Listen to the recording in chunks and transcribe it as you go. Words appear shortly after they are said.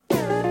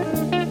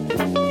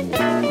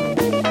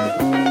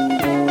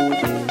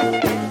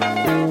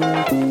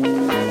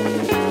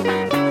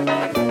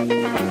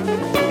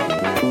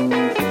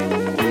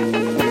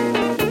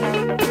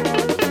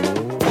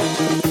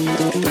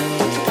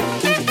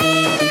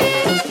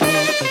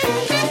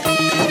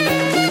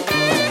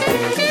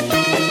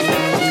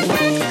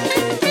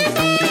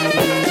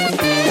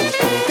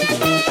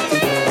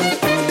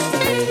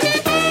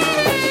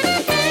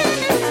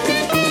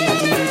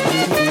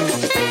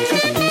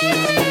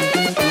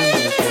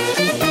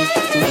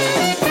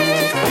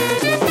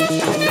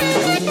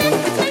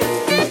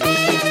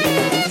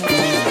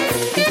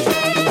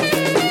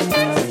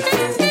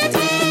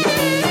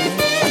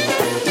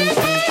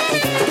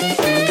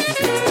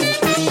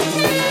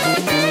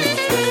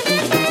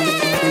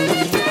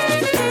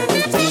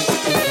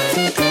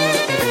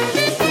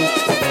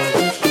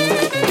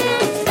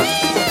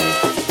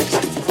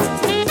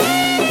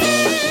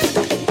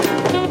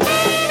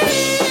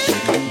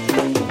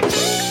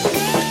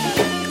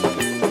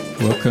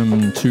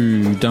welcome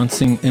to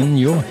Dancing in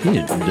Your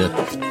Head,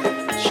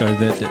 a show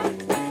that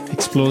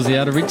explores the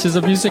outer reaches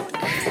of music.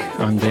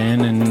 I'm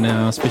Dan, and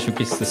our special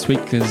guest this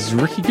week is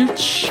Ricky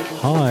Gooch.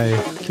 Hi.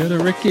 Kia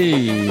ora,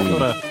 Ricky. Kia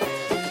ora.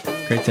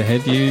 Great to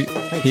have you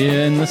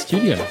here in the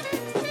studio.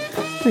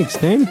 Thanks,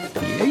 Dan.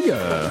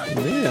 Yeah. Good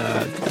to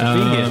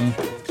be here.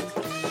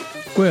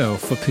 Well,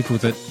 for people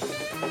that...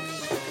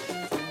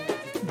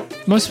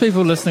 Most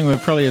people listening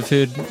would probably have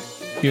heard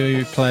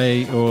you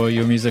play or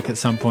your music at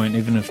some point,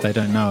 even if they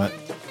don't know it,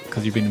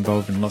 because you've been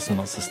involved in lots and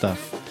lots of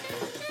stuff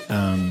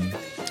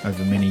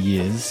over many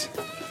years,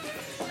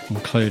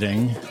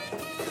 including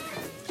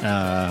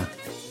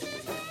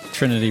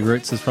Trinity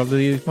Roots is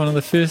probably one of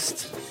the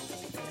first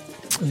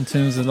in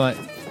terms of like...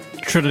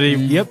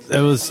 Trinity,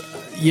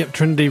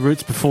 Trinity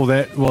Roots. Before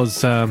that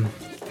was a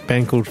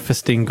band called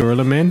Fisting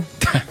Gorilla Man,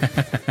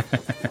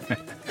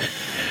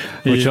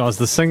 which I was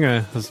the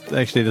singer. I was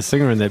actually the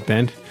singer in that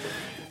band.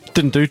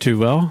 Didn't do too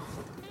well.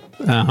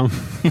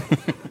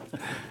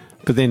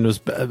 But then there was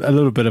a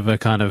little bit of a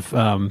kind of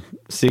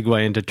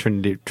segue into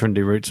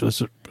Trinity Roots.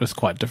 Was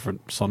quite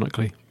different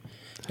sonically.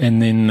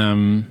 And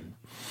then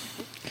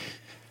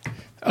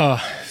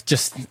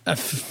just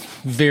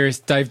various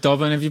Dave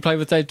Dobbin. Have you played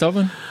with Dave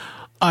Dobbin?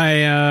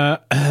 I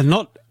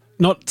not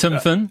Tim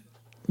Finn?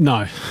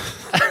 No.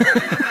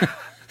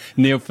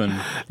 Neil Finn.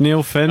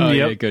 Neil Finn, Oh,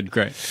 yep. yeah, good,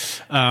 great.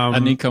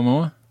 Anika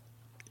Moore?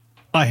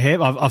 I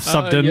have. I've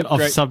subbed in. Yep, I've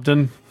great. subbed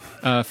in.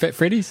 Fat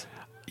Freddy's?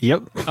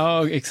 Yep.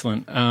 Oh,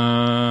 excellent.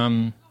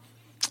 No.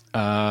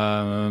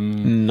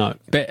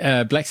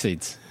 Black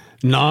Seeds?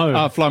 No.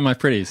 Oh, Fly My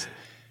Pretties?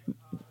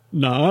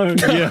 No.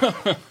 Yeah.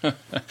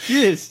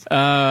 Yes.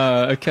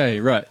 Okay,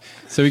 right.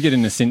 So we get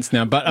in a sense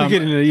now. But We're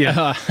getting it,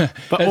 yeah.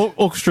 But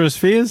Orchestra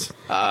Spheres?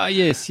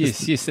 yes,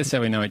 that's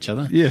how we know each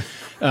other. Yeah.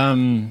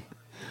 And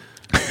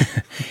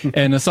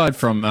aside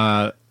from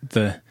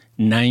the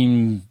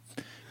name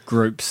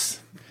groups,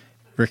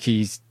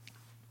 Ricky's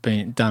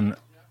done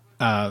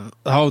the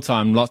whole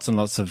time lots and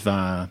lots of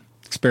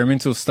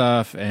experimental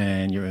stuff,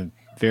 and your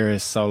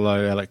various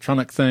solo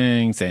electronic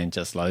things, and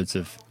just loads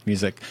of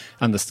music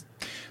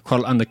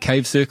quite under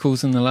Cave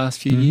Circles in the last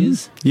few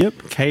years.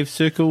 Yep. Cave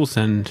Circles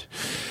and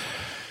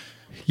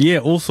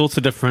all sorts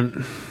of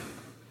different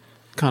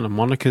kind of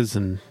monikers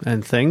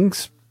and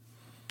things.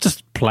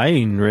 Just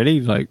playing, really.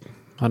 Like,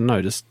 I don't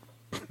know, just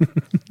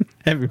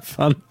having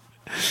fun.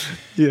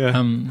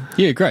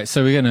 Yeah. Great.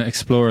 So we're going to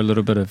explore a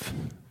little bit of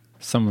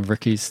some of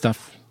Ricky's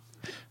stuff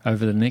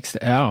over the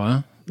next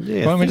hour.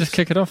 Yeah. Why don't we just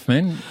kick it off,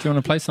 man? Do you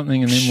want to play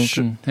something and then we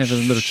can have a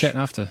little chat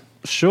after?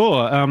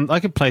 Sure. I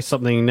could play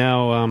something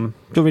now. Do you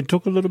want me to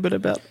talk a little bit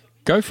about?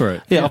 Go for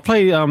it. Yeah, I'll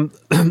play.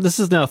 This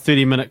is now a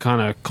 30-minute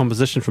kind of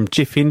composition from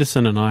Jeff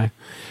Henderson and I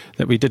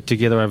that we did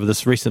together over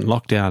this recent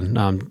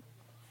lockdown,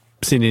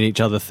 sending each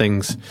other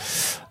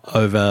things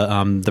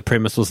over the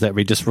premise was that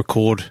we just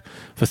record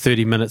for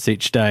 30 minutes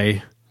each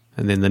day,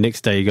 and then the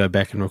next day you go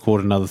back and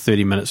record another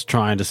 30 minutes,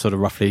 trying to sort of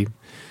roughly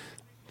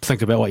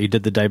think about what you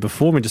did the day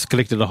before. We just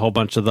collected a whole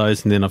bunch of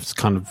those, and then I've just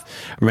kind of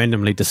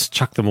randomly just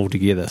chucked them all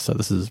together. So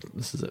this is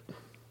it.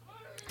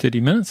 30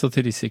 minutes or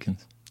 30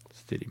 seconds?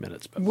 It's 30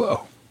 minutes. But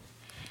Whoa.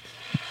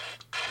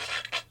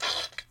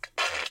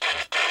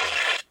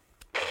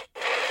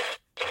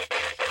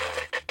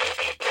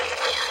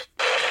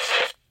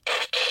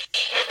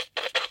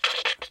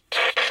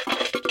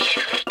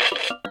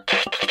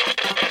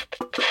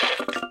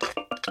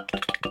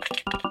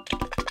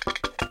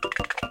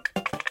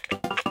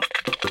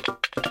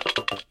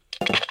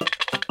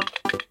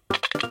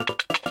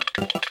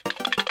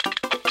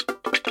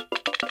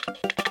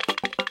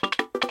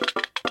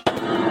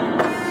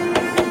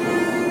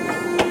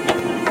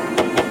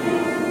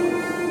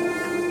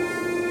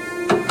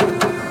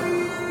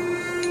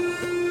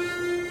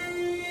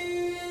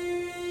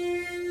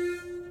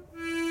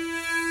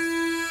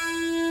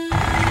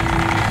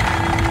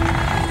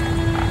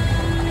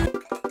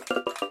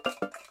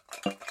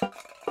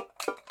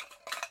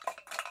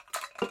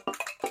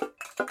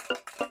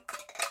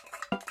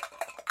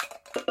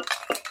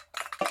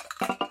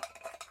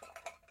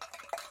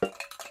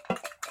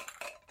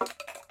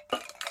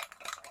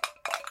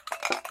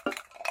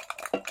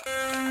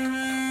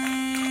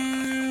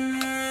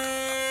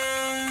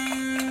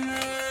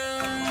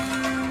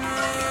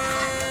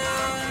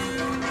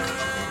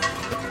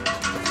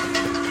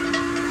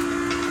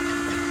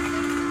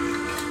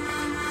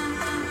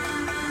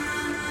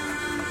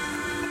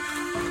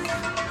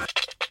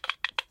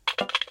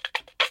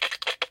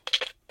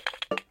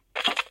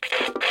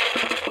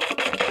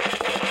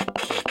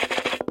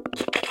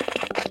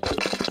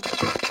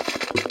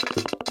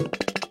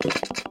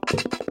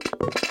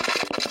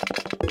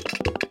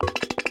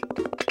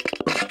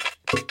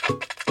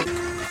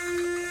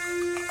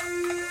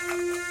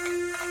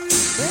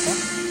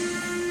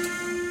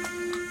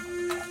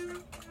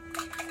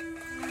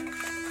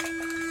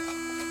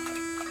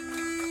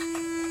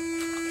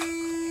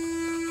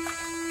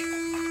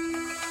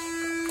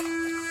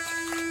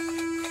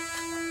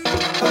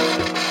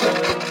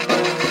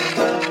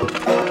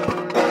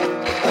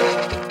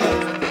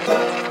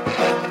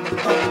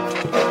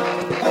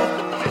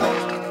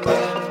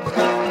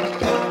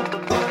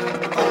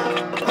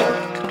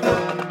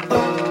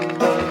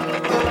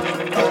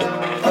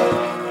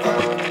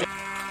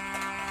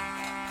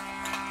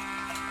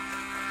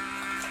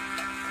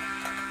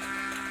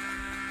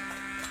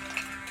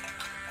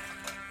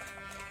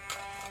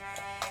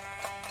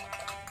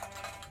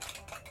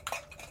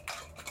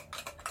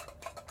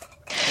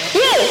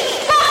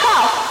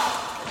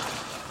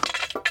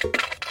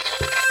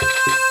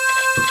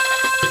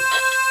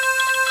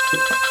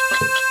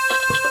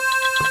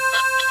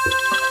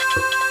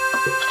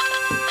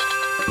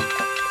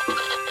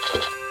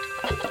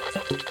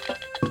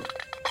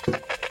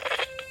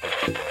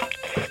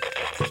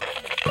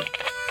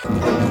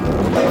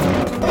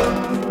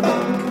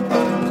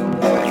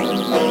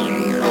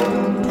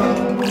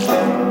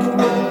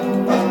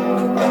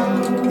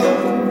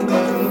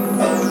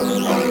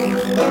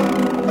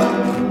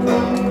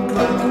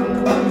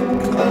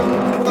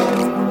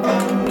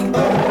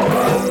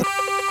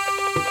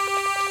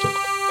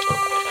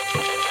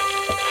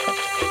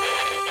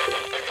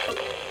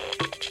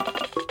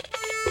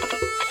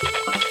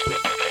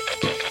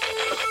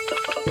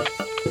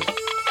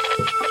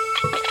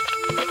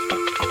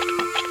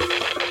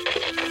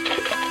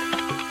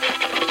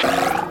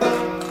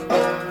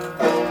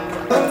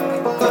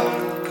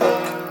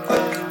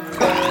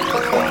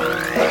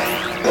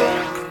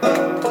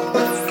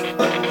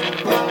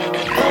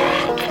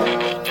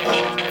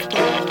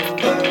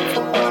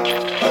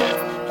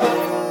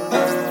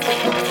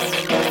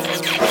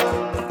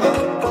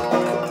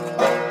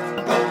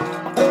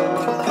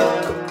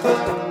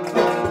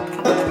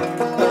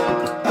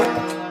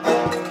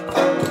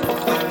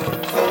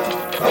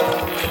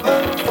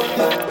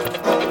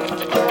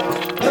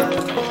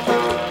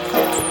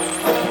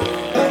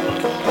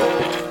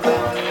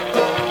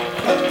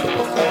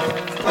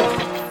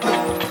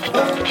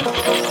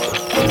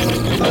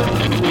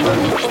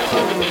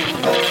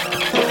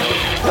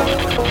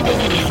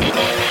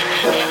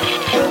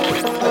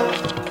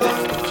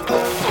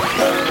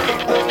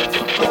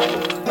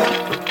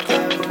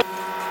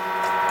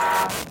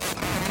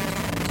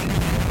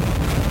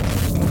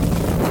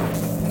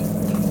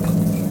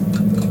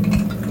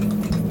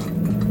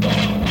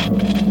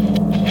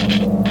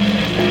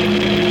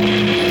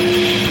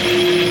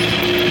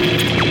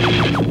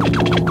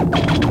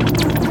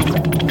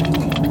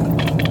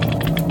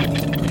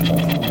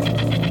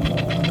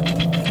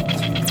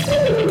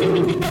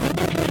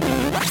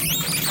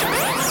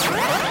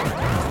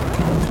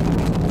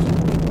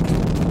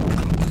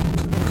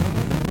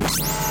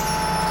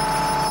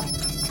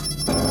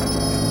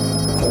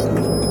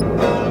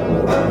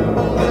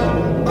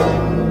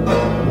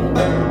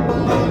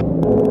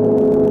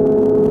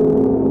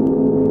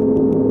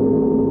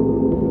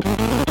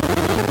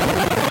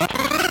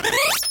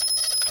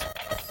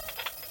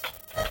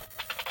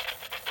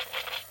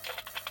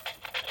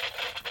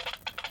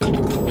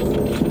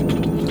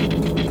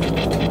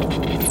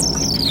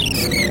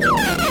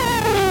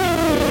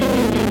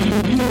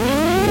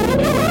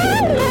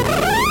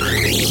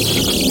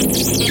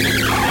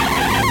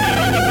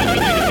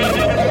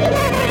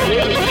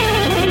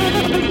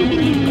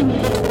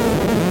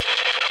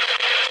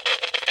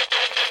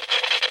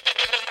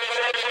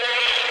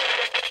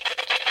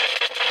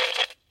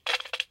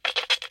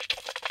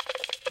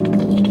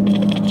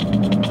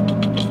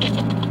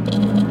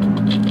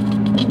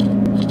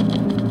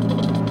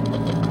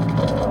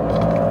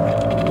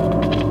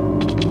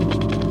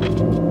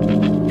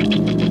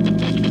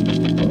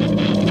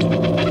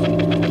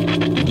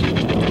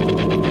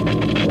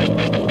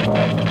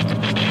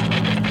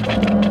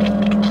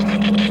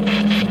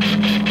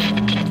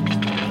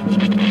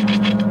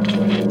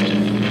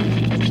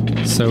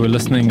 So we're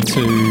listening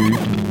to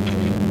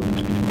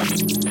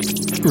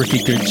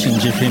Ricky Gooch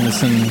and Jeff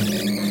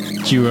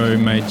Henderson duo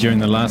made during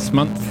the last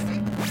month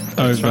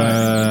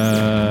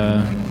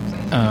over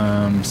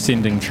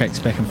sending tracks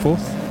back and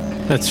forth.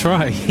 That's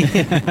right.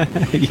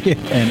 Yeah.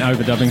 And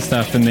overdubbing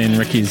stuff, and then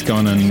Ricky's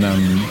gone and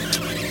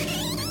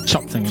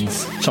chopped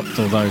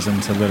all those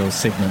into little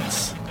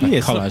segments,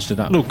 collaged it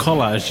up. Little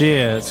collage,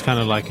 yeah. It's kind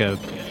of like a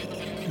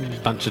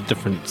bunch of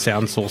different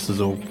sound sources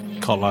all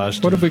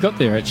collaged. What have we got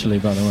there, actually,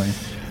 by the way?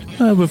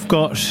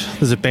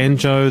 There's a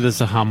banjo,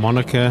 there's a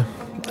harmonica.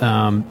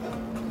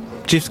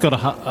 Jeff's got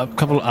a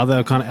couple of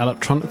other kind of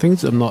electronic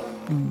things. What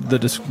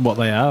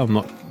they are, I'm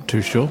not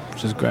too sure,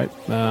 which is great.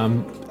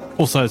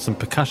 Also some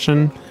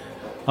percussion.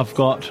 I've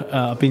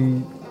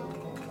been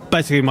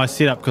basically my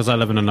setup, because I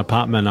live in an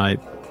apartment, I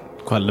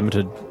quite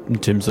limited in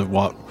terms of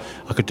what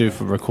I could do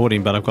for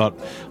recording, but I've got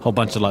a whole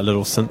bunch of like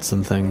little synths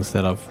and things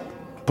that I've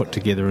put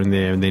together in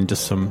there, and then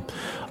just some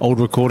old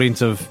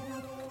recordings of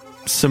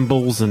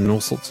cymbals and all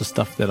sorts of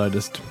stuff that I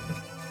just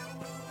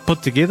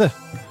put together.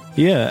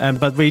 Yeah,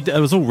 but it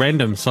was all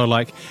random, so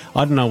like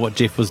I didn't know what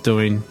Jeff was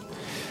doing,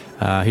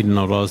 he didn't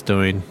know what I was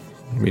doing.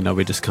 We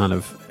just kind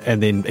of,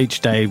 and then each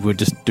day we'd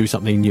just do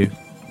something new.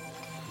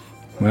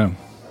 Wow.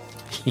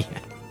 Yeah.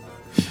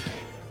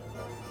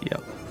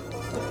 Yep.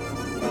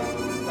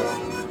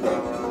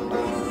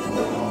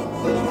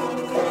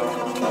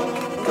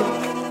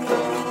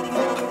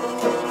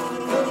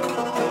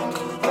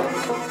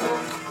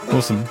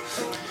 Awesome.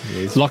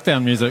 Yes.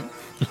 Lockdown music.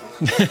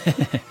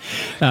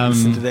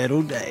 Listen to that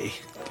all day.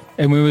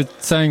 And we were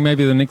saying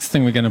maybe the next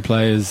thing we're going to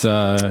play is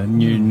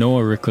new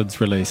Noah Records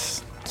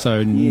release.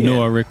 So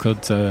Noah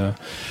Records,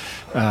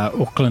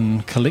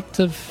 Auckland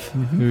collective,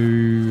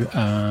 who...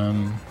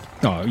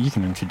 you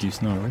can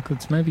introduce Noah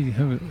Records. Maybe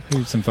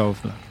who's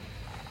involved there?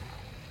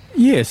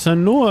 Yeah, so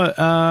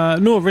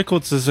Noah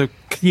Records is a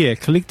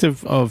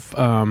collective of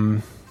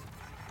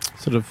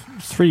sort of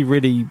three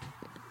really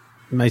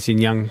amazing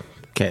young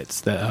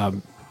cats that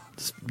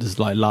there's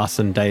like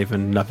Larson, Dave,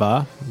 and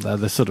Navar. They're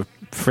the sort of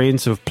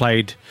friends who have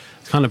played.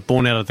 It's kind of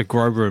born out of the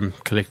Grow Room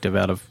collective,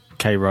 out of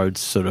K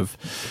Road's sort of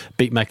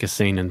beatmaker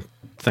scene and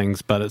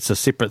things. But it's a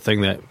separate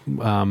thing that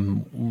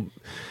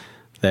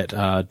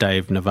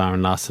Dave, Navar,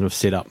 and Larson have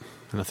set up,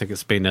 and I think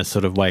it's been a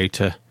sort of way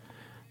to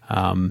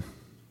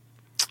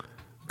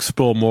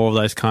explore more of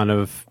those kind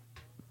of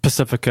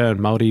Pacifica and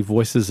Māori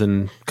voices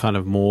and kind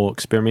of more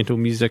experimental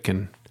music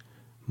and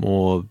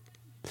more.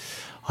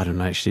 I don't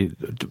know, actually,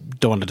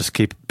 don't want to just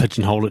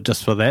pigeonhole it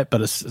just for that,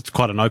 but it's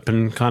quite an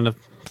open kind of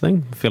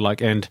thing, I feel like,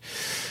 and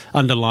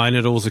underlying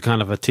it all is a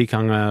kind of a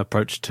tikanga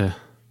approach to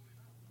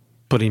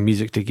putting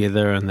music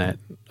together, and that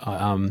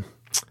I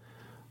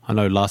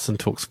know Larson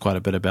talks quite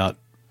a bit about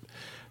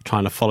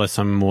trying to follow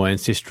some more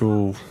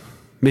ancestral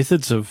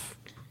methods of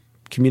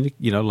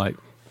like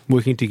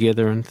working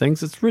together and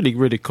things. It's really,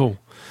 really cool,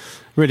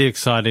 really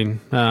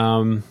exciting,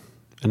 and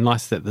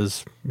nice that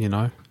there's,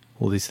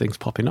 all these things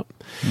popping up.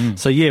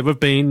 So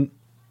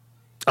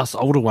us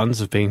older ones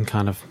have been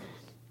kind of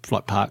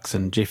like Parks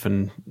and Jeff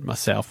and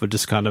myself have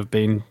just kind of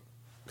been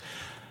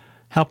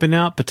helping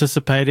out,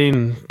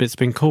 participating. It's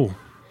been cool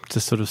to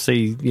sort of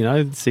see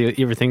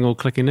everything all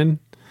clicking in.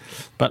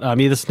 But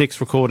this next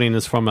recording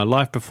is from a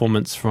live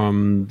performance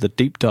from the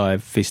Deep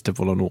Dive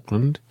Festival in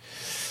Auckland,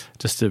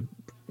 just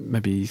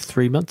maybe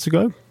 3 months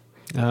ago.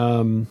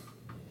 And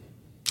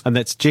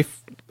that's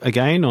Jeff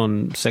again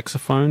on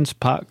saxophones,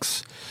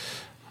 Parks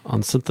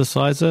on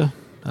synthesizer,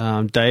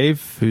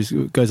 Dave,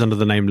 who goes under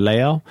the name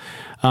Lao.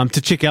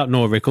 To check out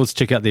Noah Records,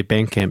 check out their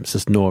Bandcamp. It's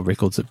just Noah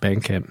Records at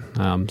Bandcamp.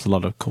 There's a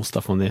lot of cool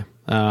stuff on there.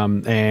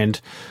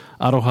 And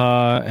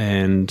Aroha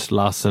and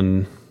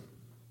Larson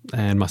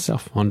and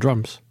myself on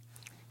drums.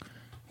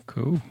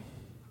 Cool.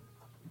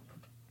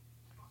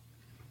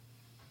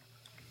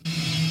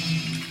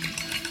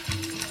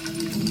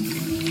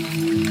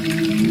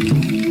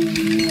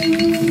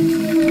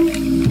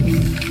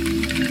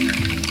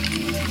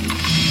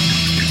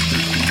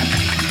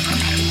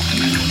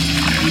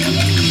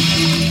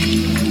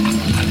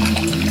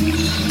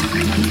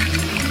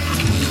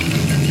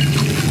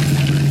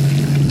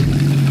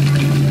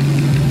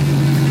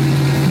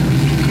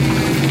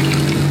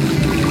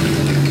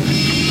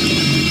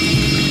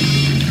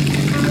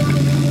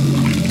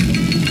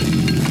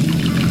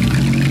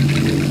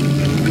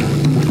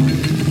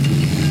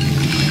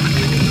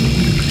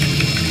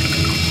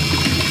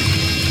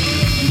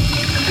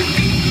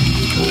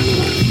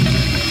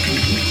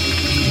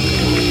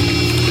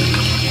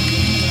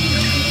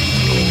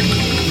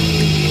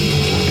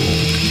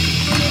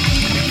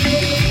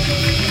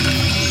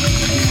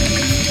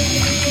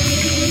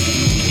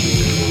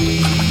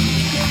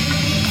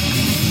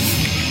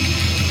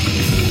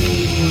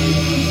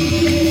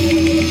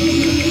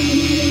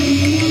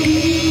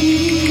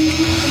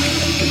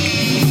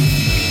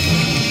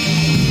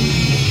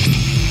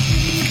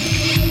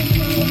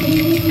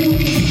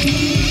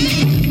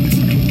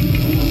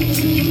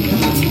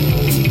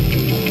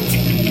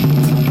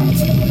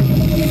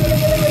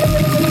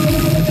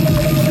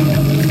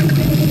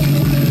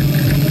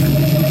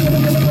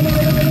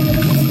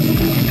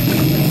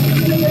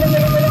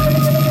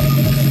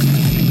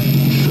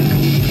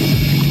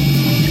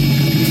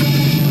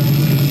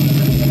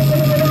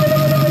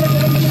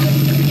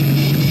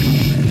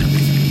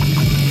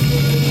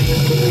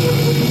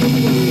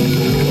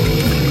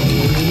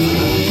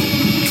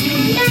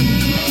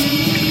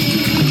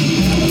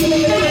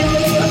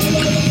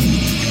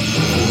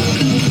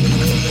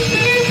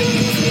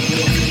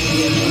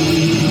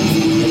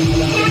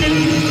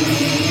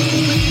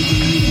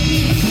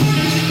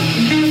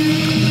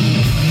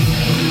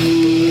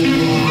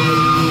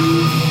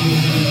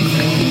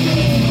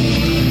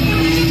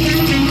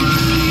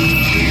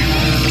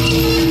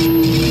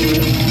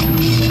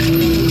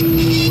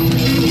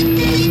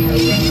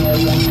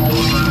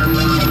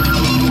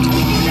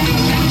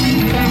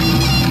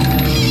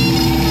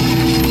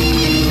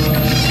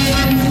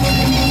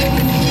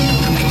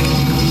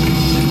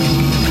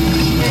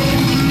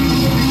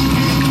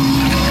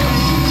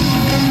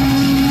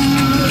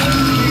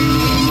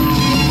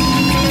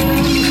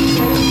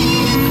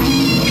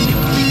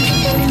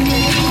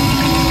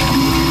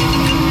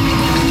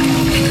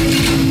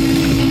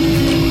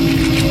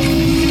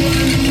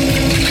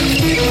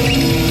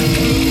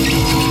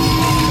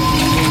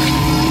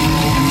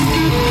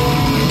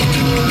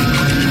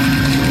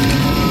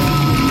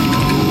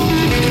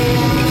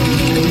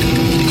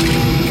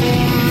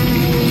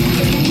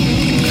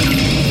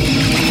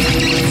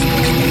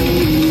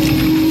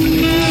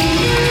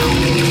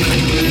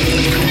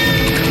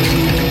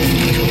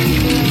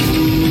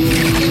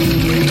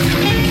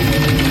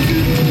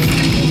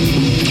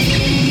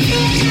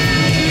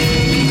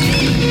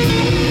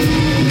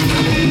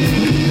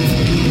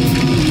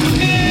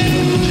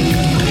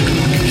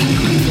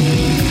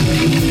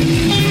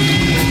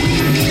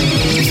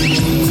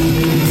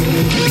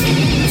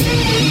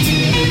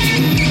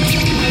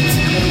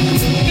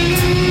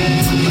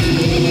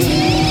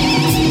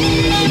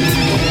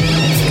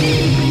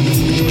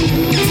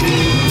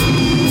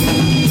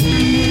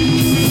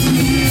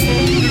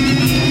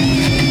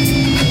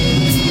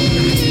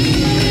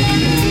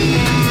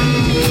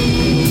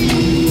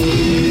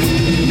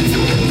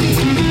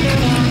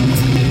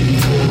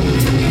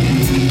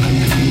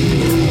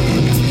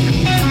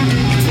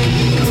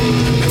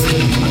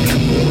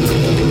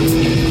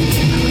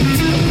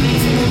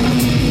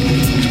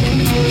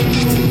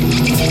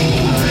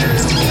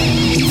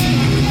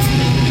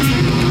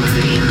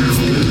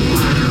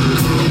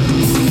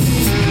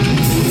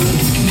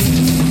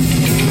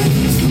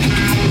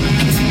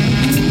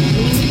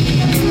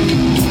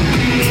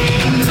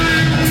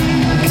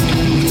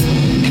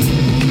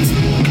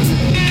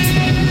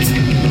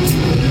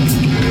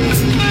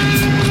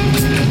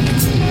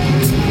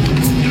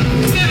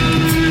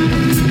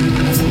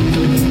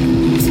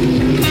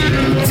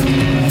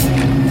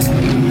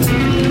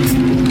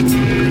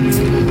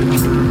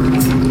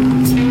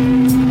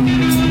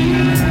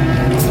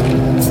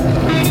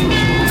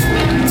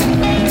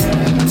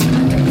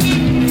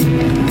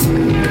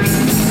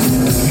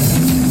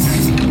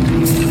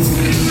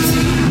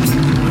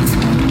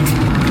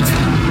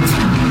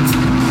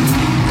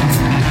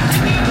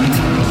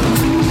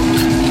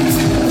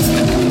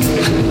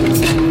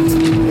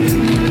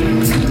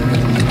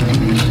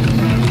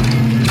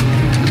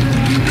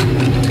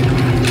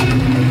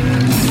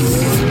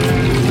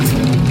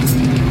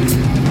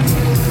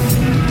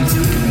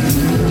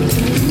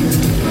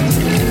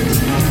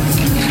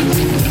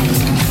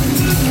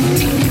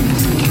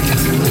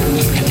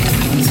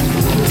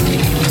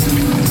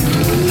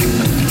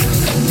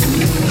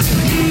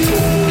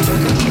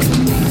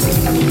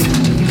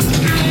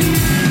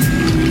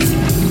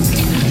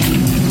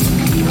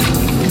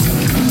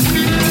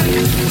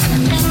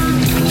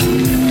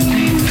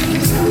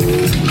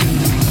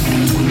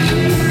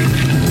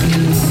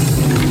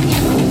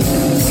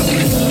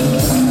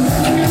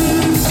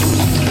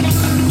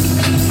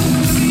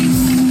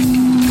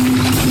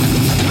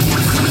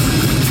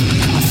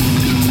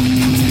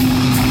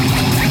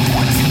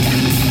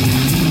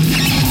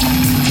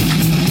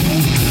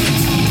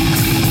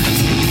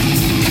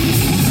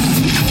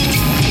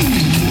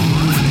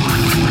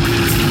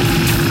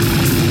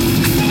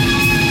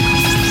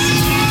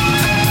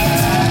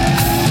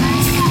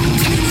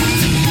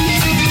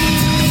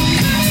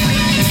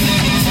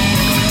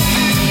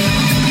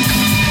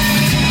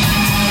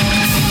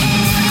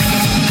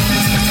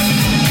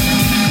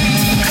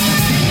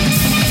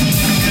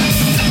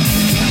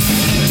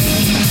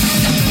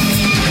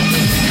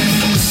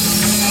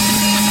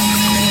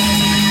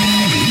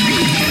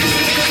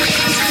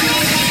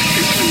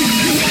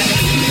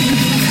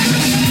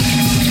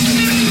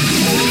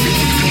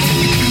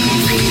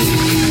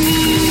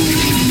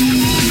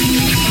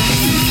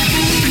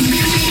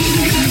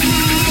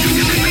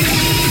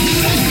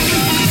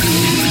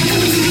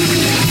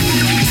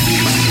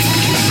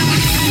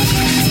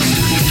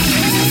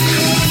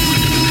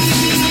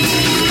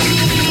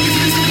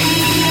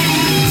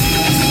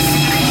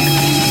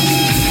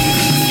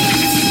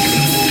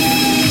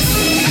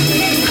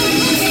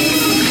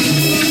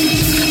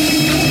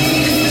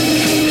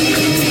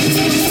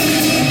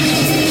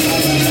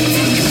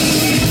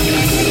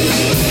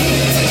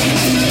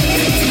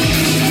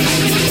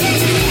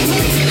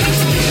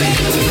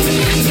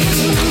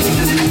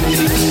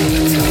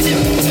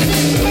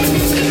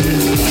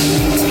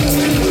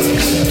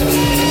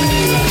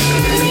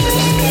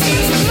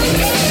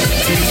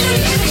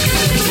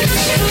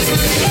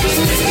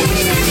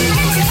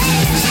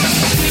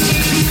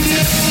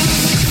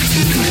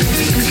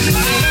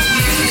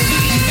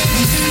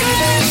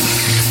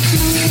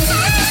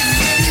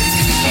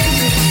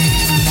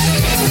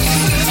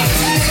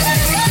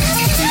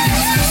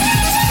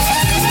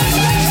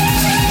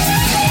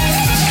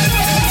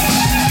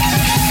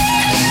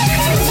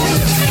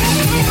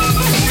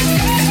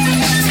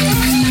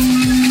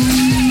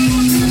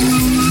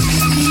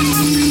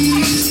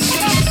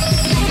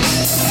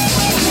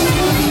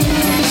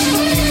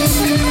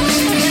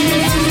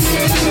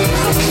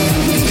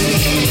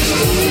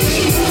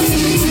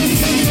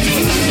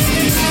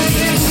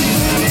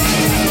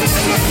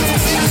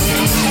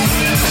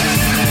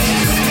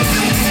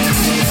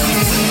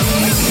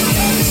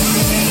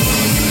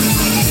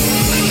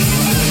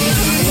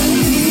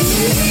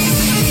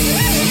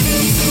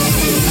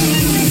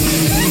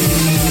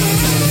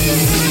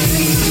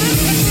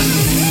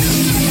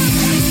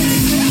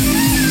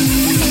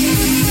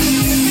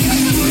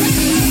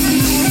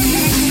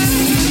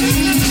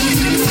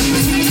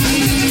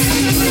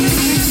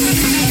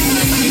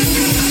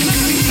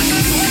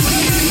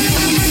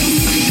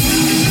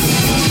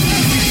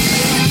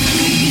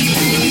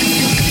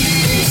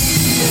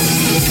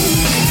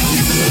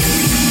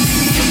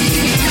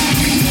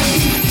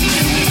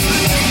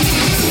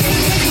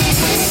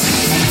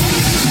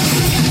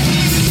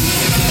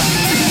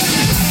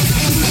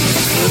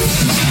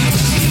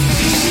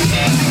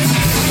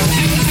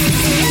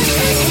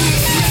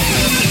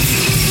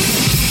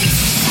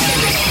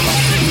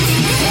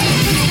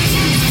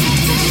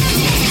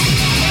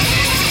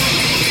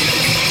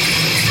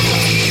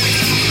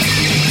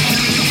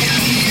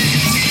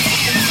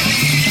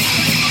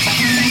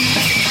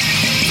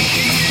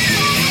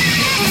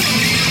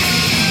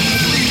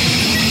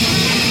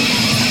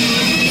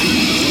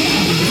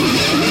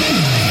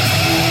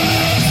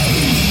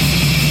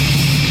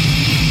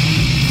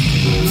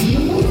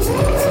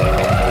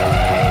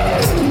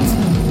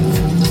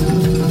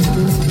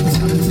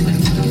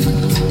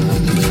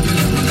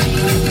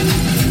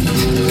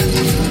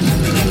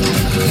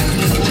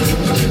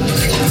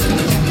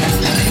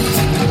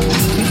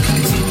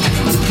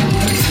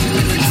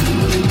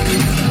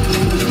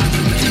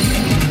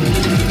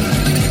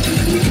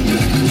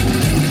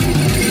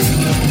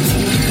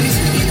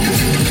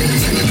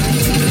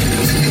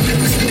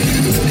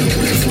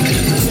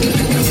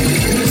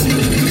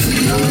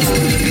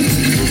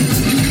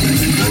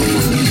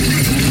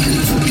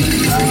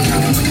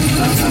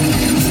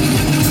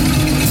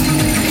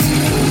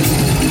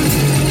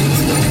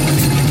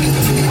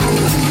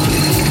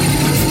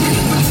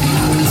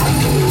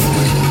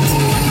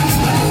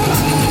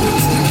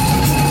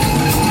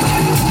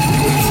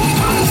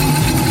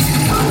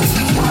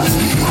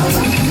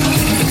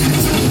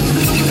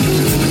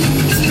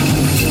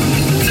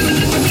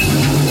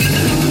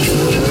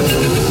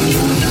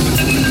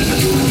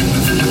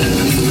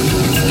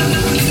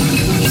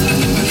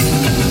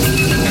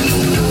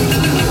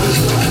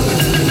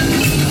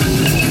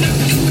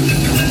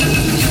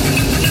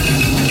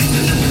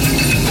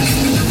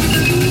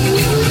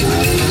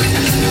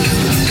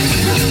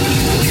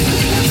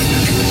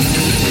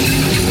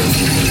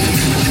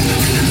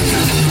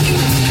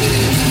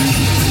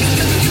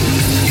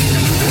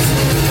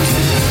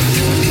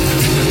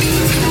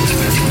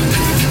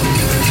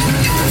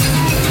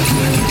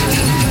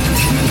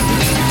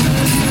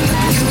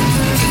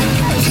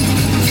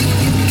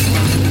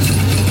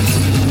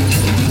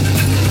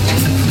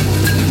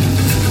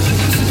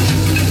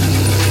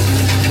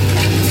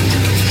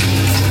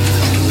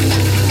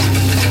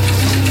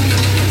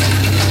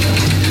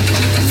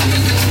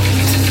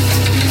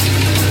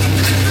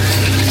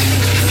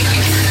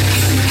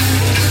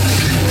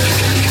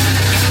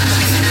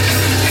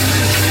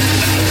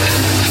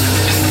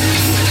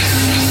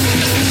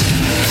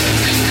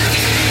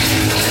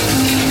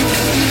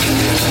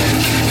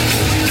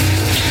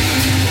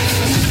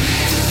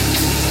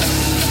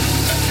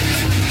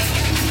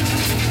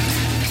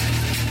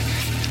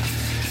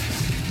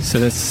 So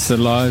that's a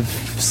live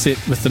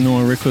set with the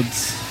Noah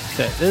Records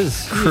That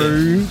is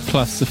crew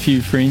plus a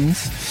few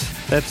friends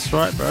That's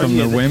right, bro. from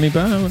the Whammy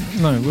Bar.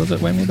 No, was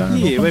it Whammy Bar?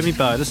 Yeah, Whammy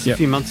Bar. Just Yep. a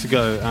few months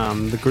ago,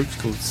 the group's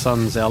called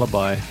Sun's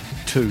Alibi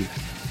 2,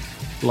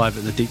 live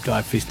at the Deep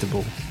Dive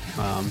Festival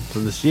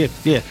from this year.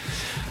 Yeah,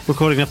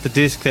 recording up the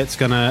disc. That's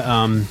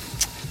gonna.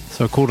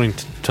 So according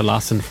to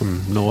Larson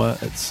from Noah,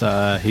 it's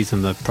he's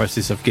in the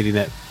process of getting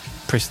that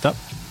pressed up.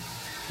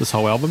 This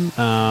whole album.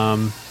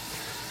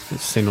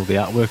 I've seen all the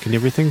artwork and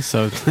everything,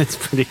 so that's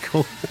pretty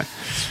cool.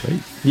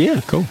 Sweet. Yeah,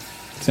 Cool.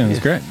 Sounds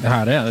Yeah. great.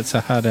 Hard out. It's a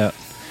hard out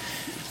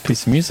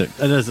piece of music.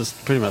 it is. It's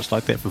pretty much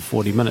like that for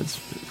 40 minutes.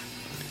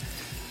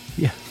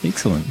 Yeah.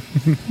 Excellent.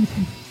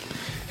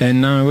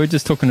 And we're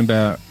just talking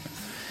about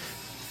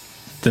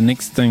the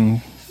next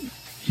thing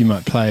you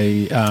might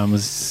play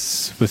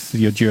was with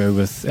your duo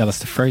with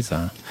Alistair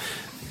Fraser.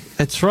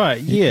 That's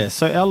right, yeah.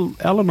 So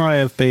Al and I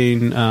have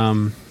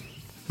been,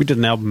 we did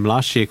an album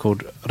last year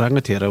called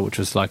Rangatira, which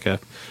was like a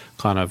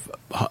kind of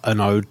an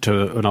ode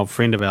to an old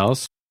friend of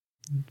ours.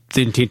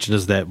 The intention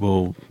is that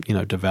we'll,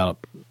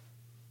 develop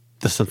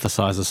the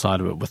synthesizer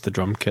side of it with the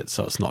drum kit,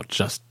 so it's not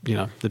just,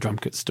 the drum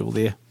kit's still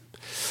there.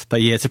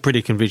 But yeah, it's a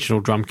pretty conventional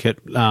drum kit.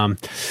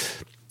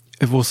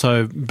 I've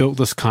also built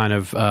this kind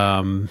of,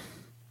 I don't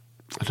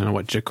know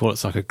what you call it,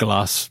 it's like a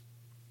glass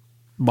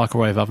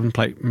microwave oven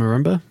plate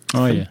marimba.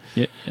 Oh, thing,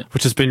 yeah.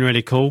 which has been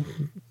really cool.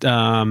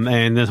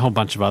 And there's a whole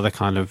bunch of other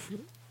kind of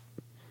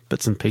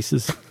bits and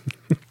pieces.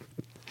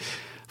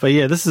 But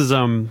yeah, this is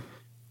actually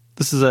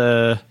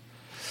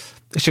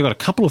got a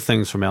couple of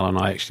things from Al and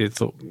I actually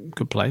thought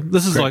could play.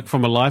 This is Great. like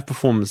from a live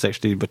performance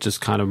actually, which is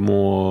kind of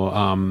more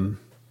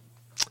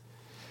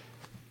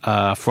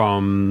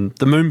from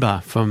the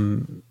Moonbar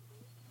from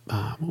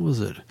what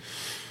was it?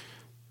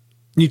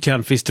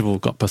 Newtown Festival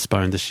got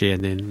postponed this year,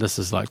 and then this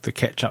is like the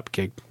catch-up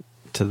gig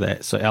to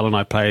that. So Al and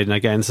I played, and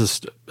again, this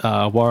is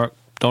Warwick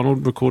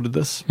Donald recorded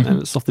this,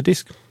 and it's off the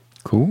disc.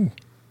 Cool.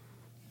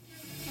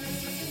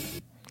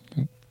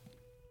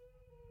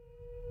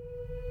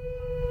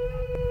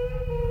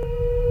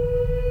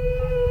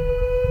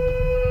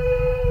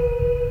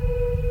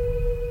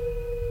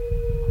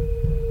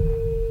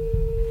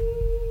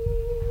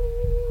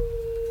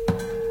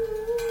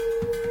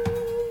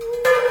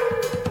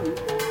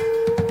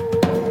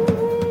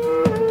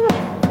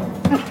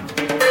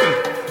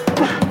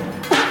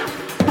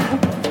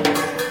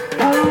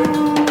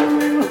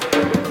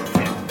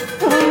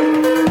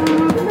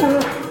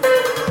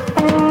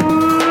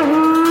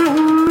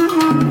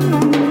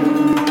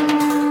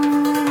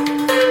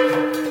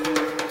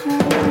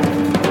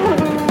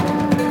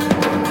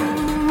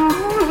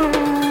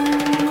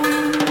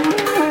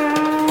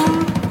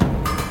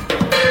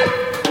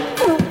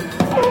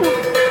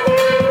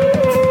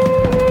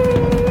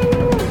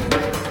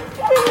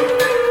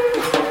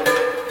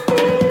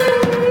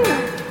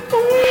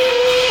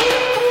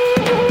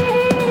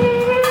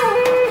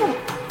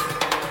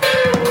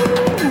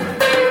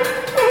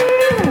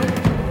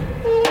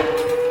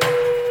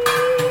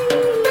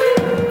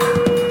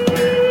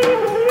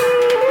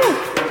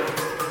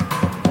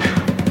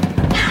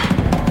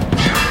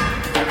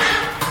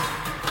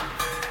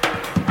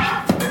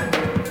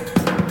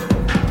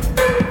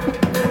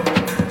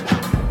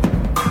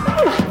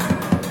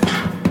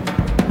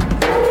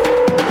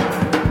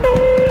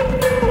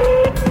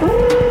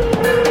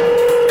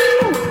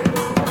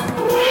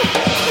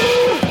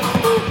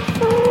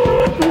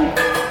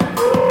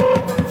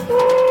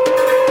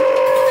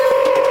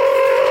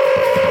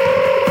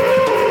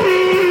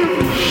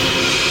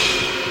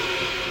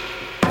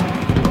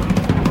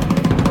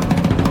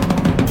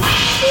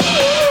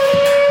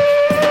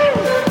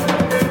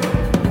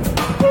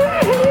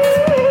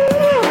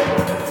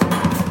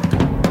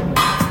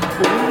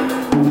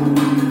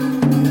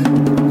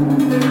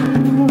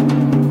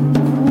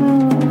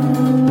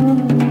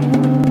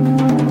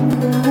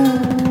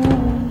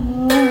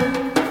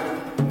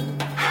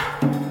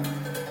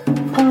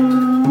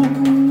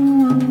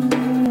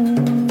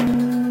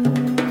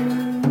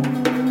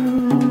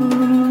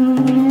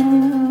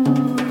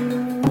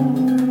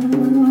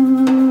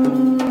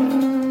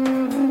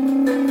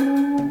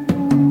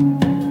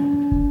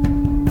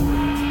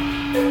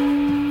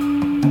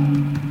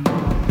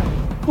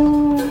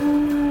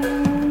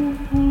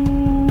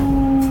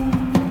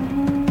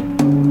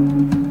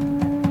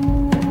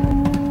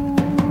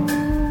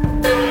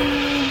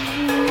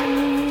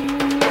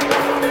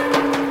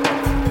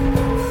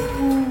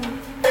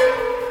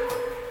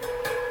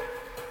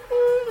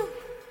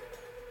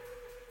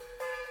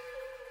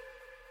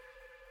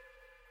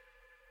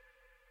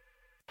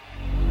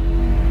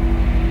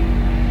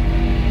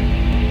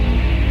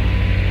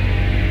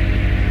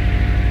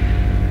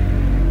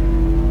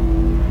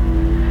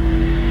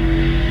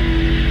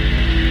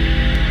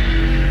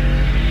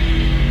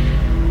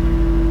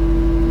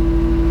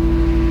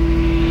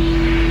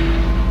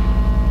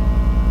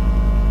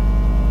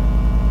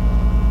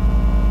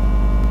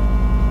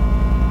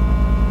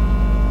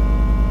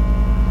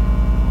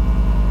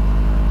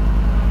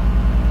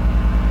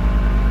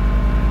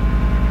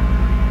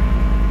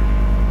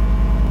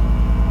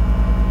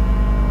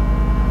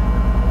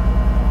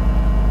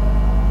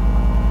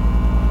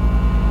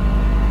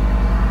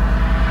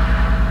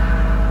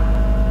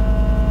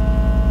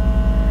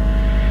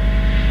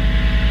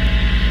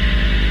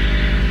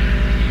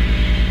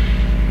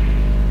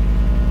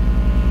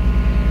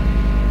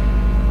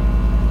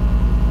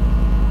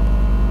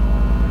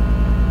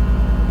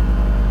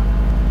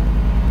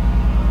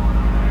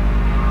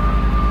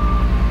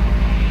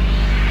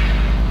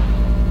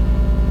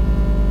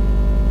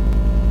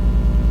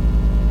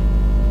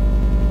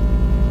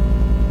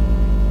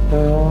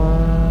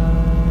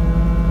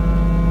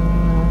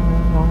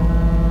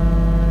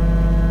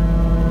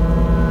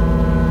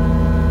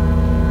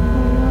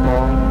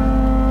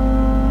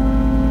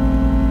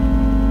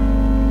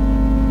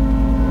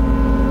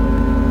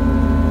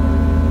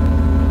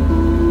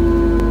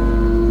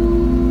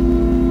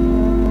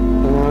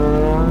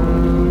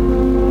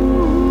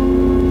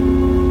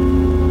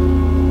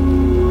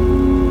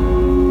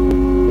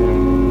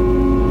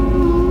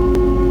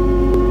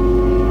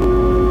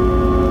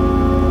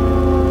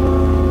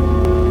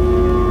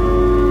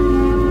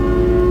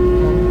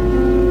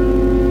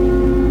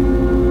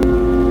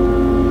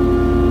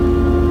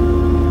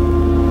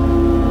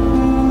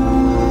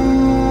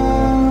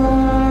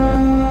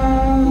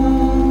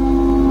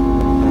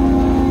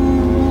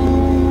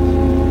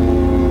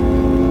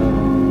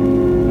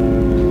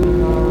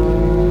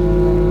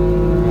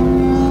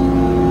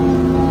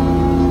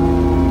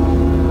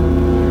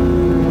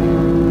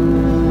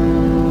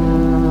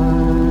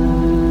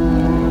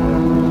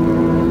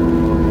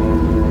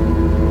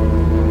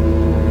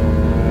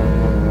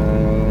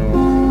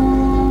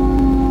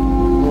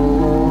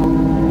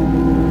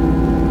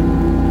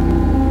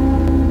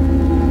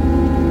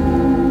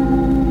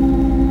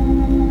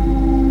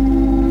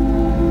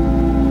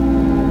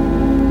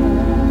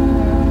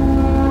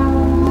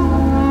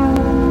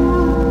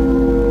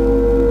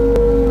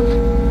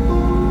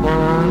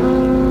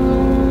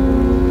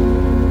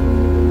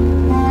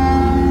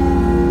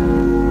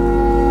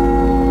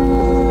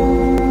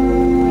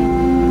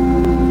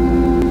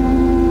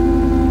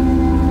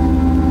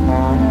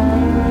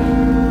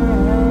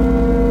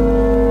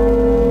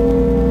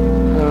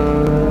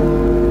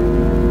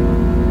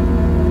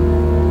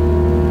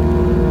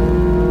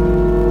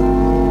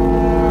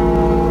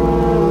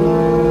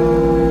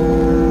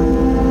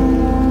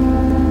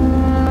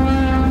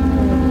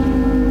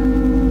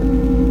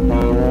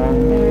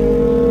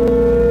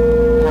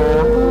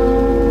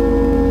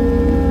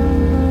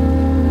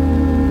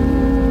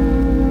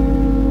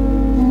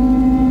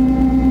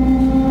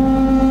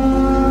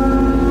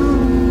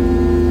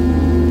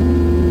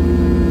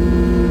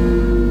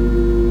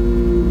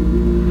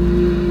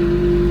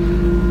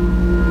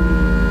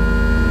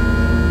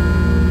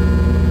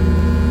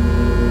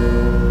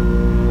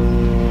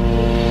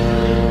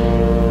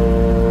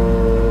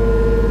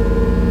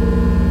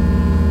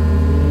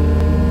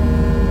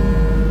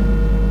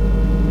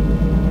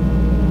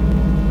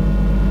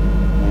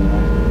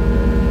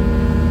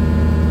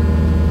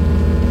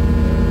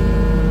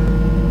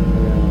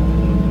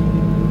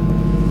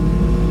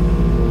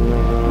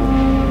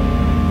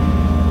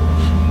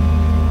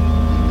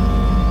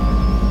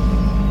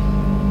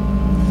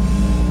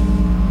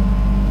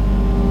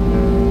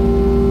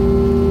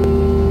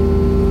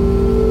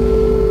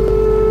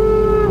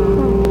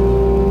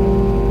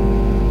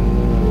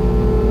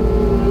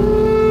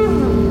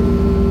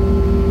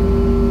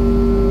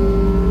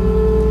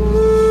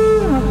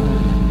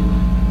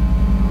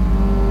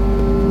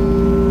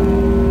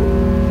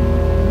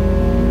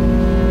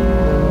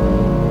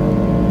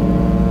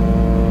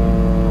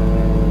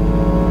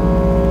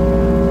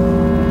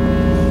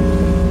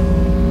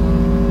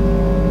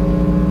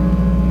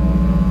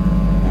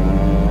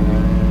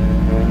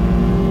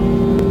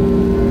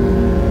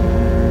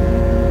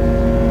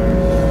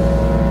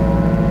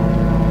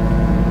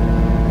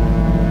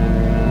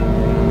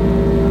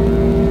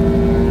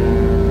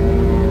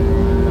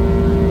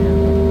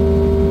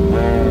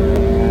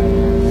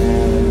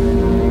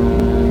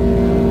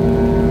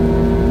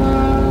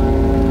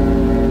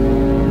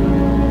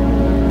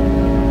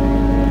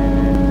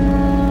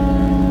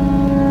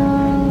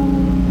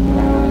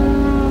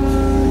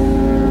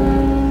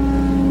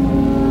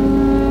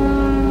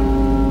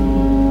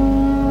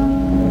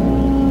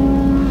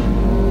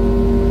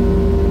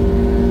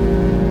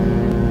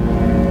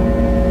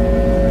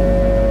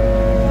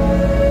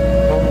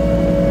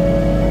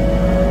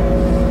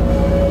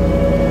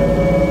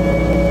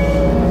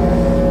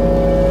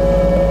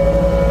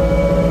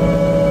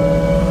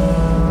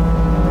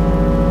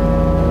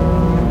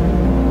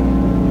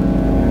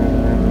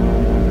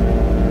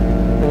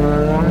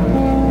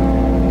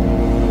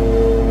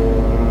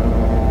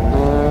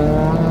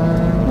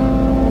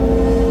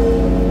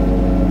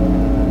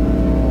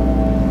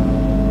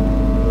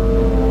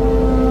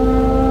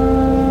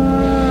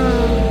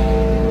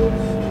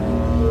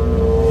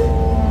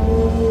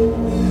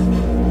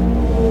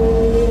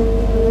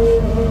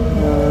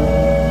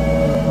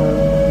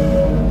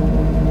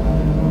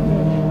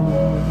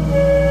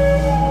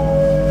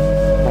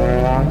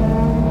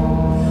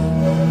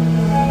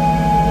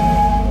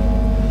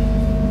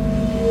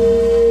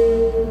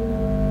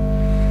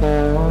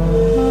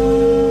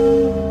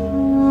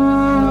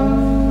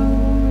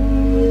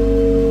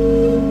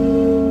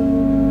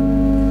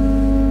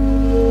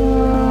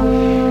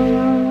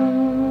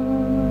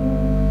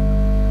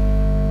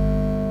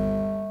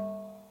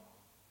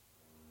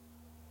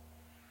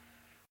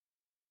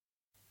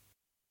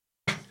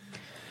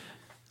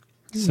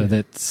 So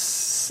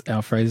that's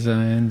Al Fraser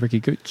and Ricky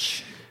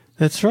Gooch.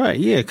 That's right.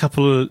 Yeah, a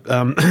couple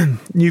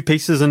of new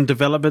pieces in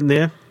development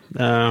there.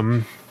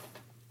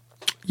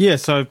 Yeah,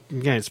 so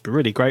yeah, it's been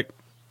really great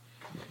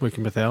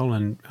working with Al,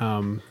 and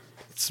I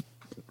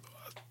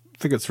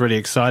think it's really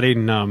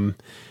exciting,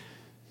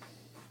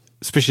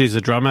 especially as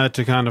a drummer,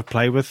 to kind of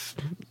play with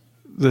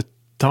the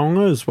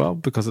taonga as well,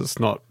 because it's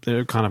not,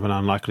 they're kind of an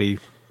unlikely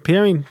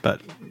pairing,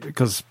 but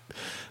because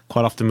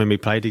quite often when we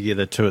play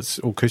together too, it's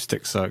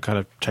acoustic, so it kind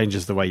of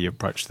changes the way you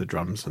approach the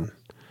drums and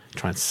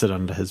try and sit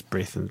under his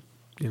breath, and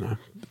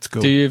it's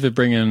cool. Do you ever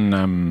bring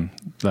in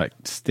like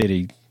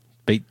steady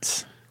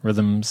beats,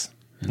 rhythms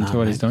into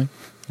what he's doing?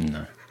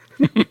 No.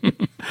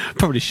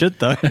 Probably should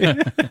though.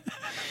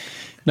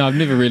 No, I've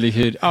never really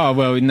heard. Oh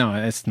well, no,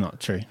 that's not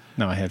true.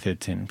 No, I have heard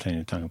plenty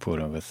of Tonga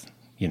Pora with,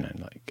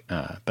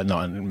 but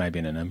not maybe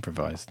in an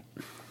improvised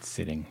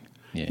setting.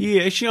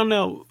 Yeah, actually on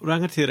our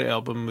Rangatira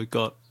album we've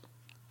got,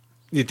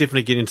 you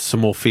definitely get into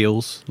some more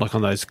feels, like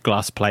on those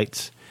glass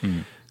plates,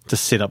 to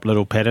set up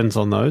little patterns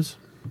on those.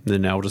 And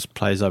then Al just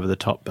plays over the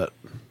top, but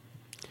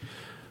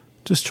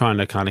just trying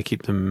to kind of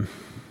keep them,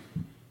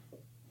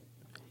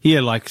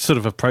 like sort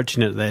of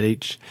approaching it that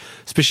each,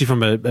 especially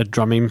from a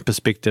drumming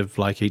perspective,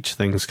 like each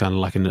thing's kind of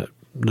like a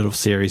little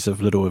series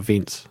of little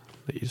events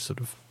that you sort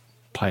of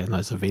play in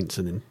those events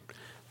and then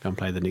go and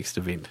play the next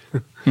event.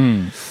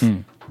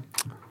 We've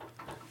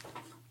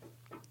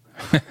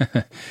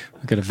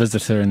got a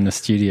visitor in the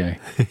studio.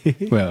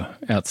 Well,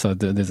 outside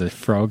there's a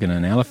frog and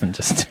an elephant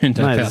just turned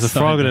up. There's a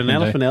frog and an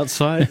elephant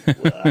outside.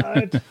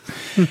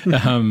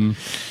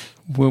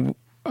 Well,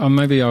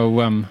 maybe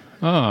I'll.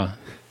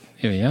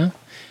 Here we are.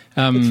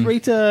 It's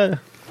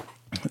Rita.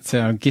 It's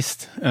our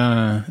guest.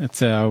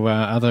 It's our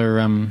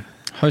other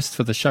host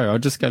for the show. I'll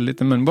just go let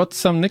them in.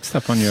 What's next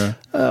up on your?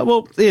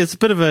 It's a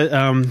bit of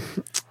a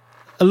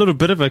little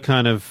bit of a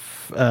kind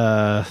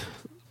of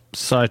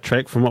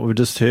sidetrack from what we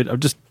just heard.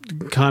 I've just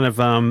kind of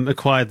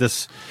acquired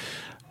this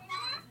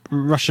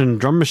Russian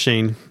drum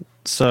machine,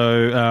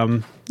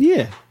 so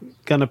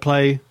gonna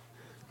play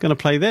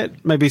that.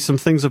 Maybe some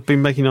things I've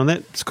been making on that.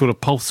 It's called a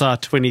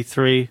Pulsar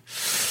 23.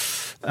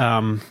 Is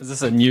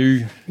this a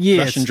new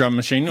Russian drum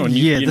machine, or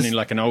you mean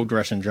like an old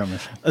Russian drum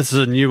machine? This is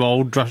a new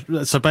old.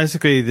 So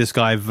basically, this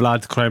guy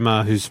Vlad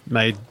Kromar, who's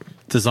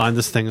designed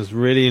this thing, is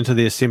really into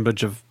the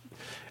assemblage of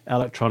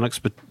electronics,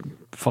 but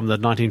from the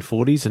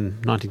 1940s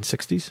and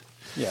 1960s.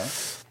 Yeah.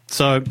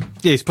 So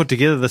he's put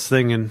together this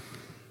thing and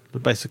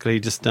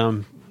basically just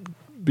been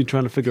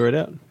trying to figure it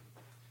out.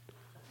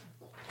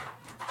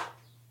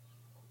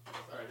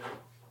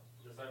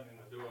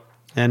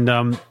 And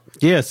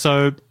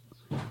so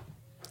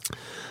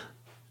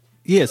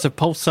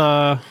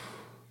Pulsar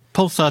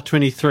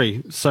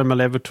 23, Soma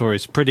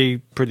Laboratories,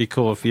 pretty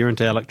cool if you're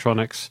into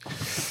electronics,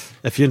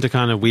 if you're into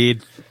kind of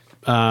weird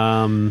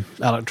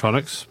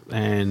electronics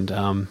and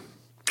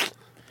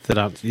that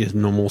aren't your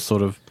normal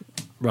sort of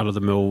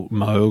run-of-the-mill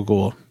Moog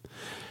or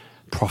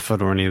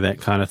Prophet or any of that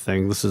kind of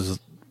thing. This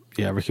is,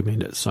 I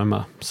recommend it,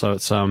 Soma. So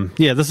it's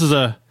this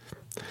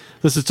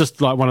is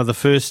just like one of the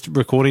first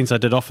recordings I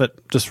did off it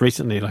just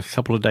recently, like a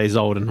couple of days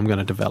old, and I'm going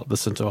to develop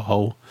this into a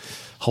whole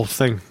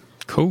thing.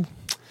 Cool.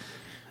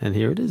 And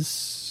here it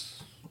is.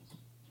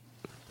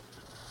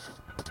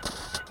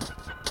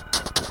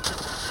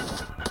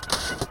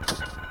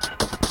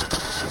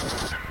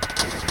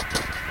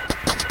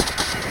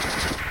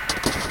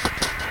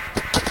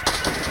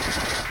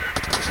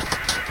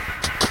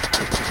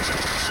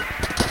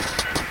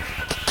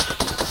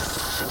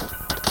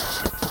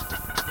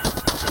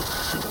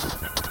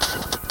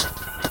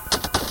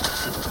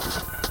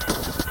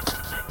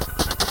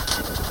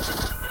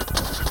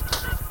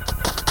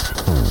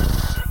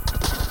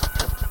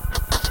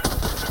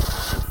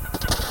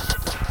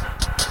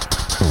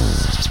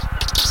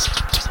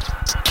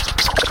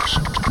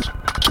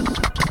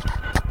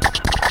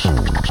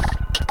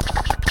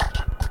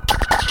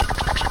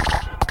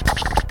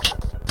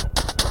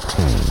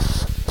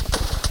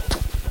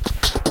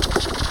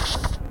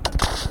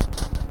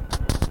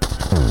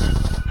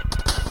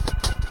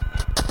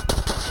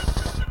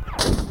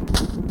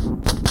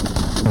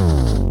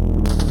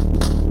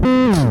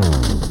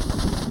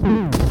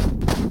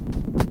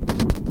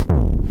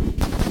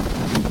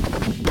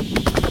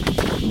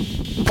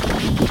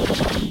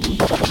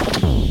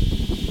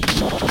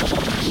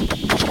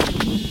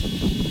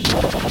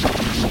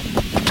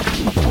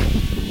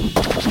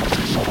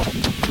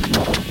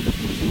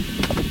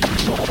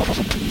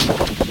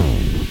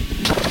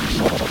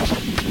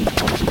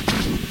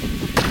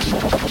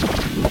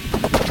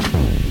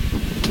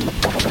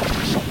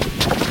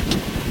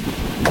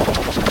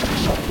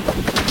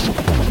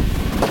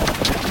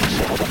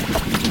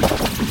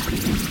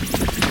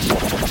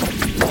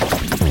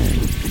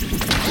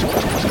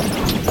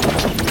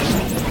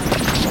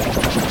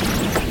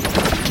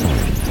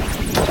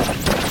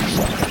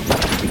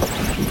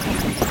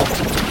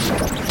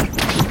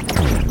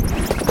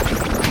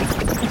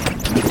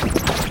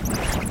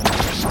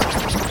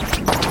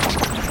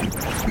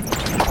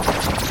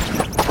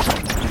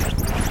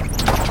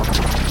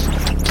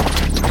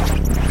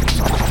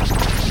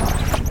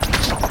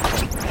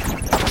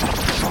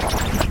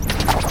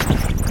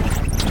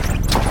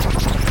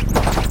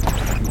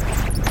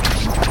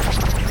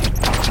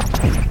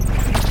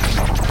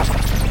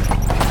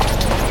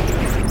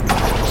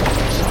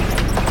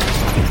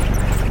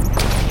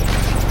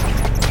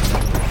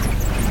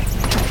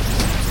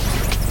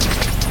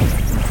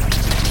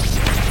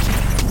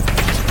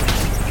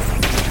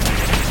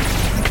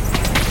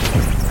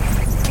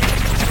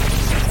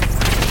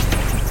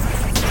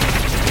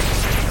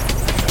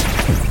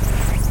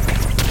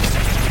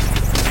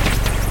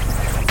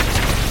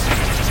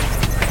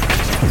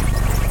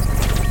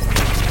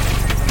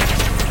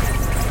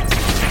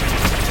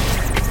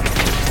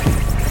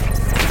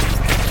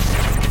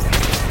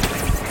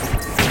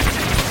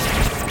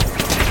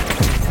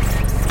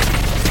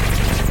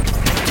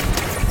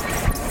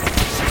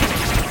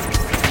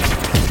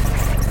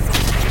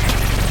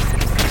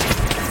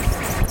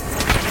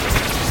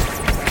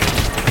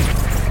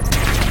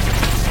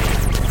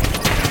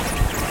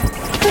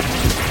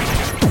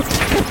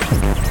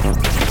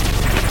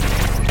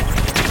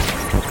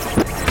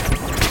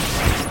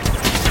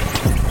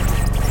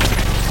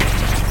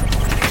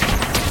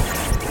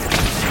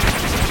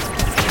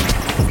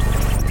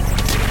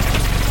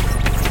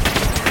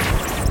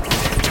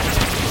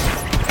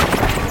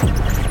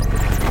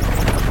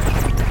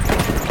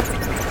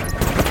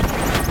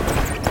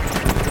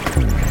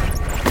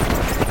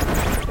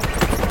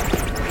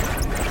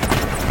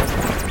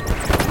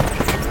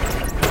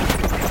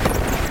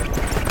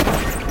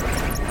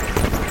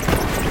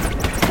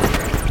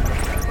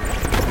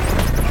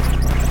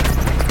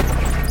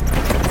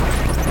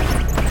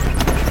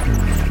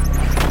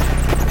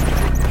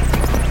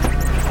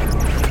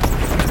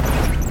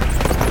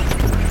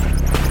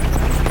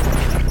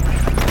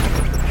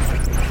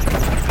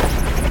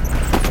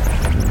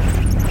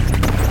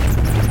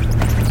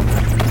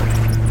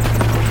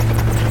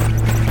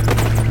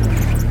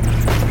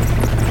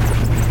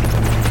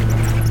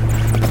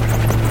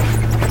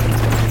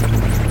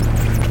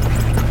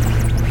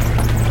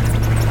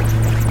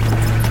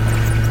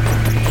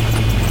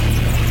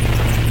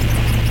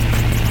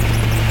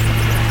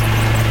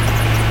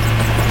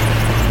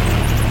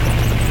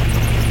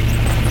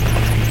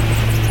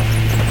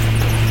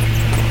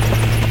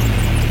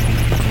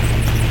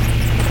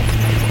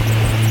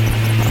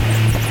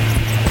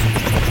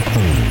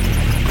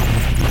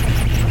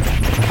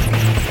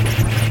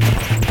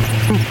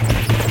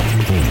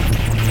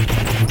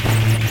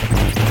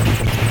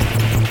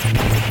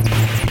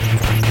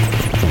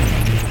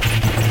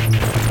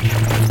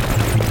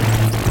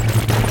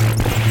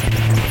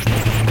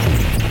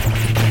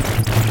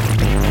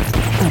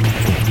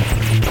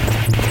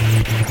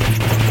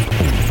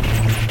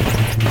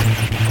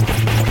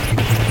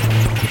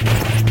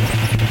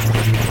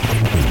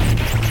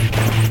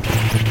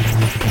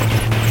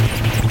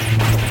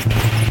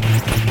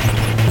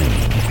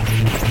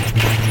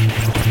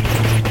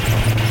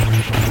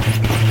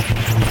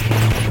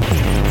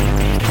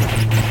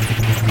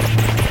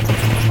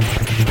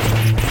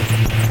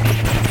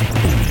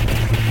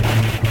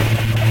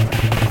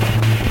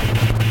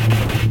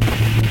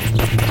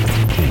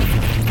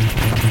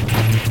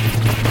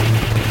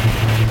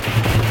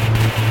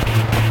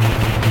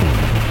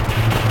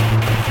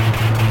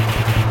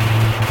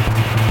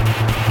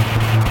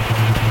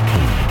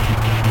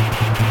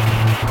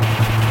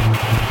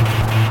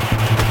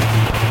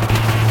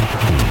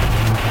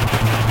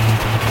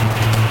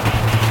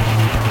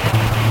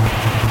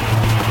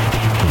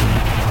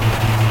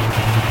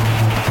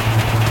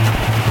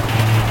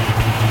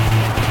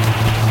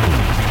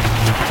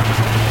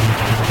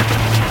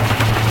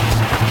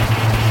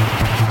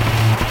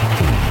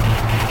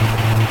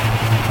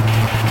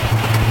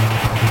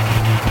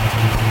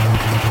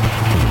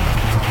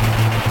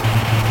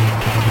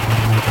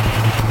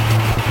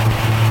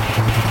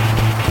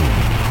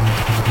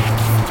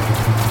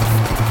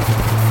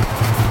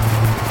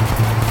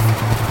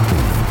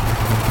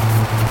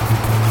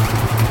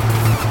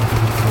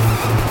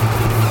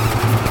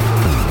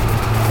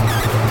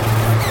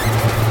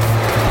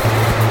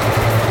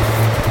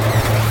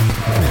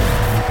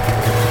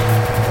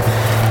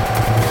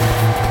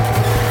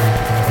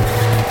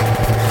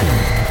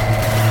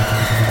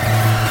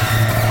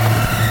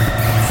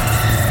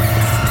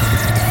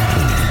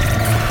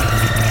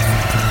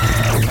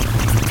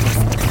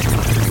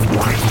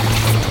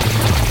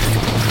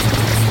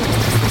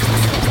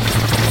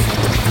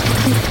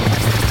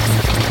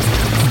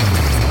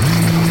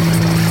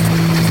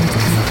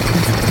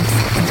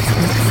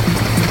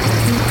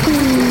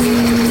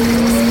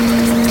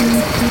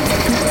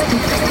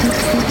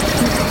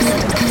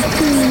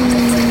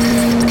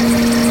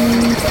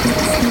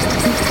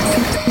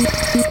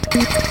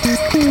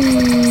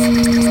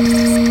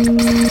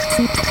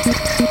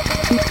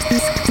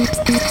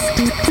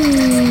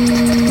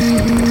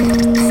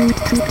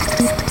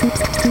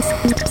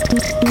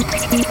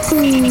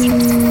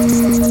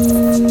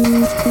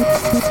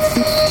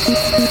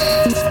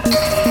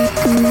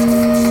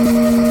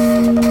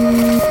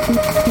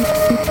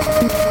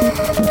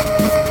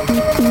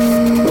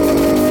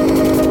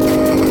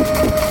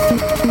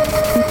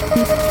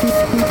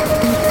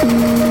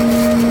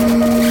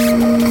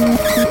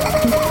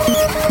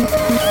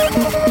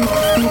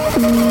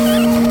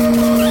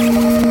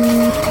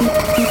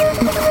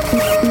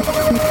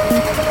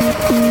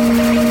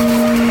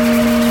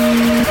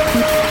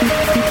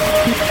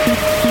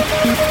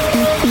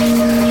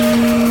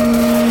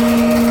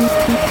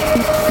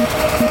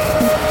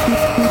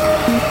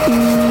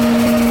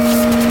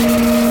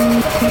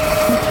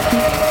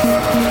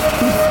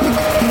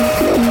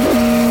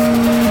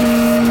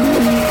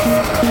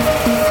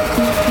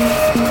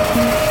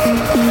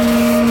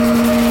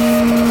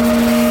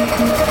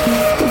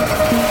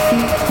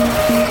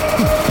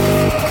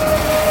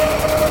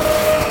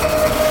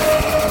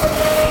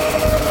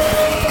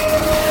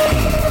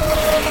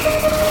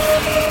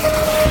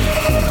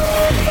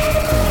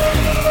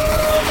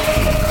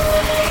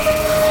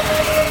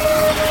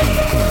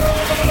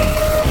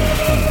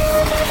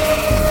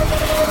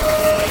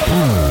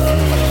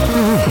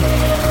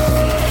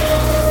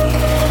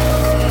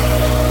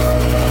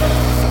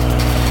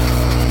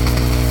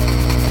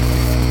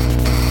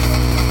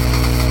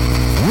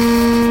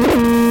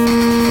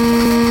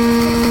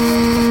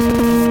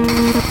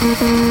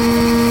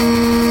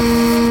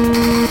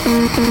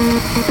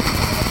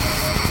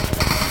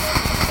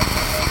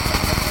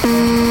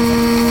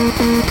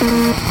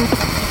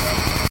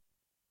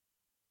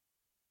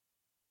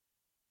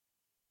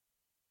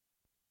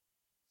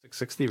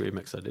 .660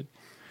 remix I did.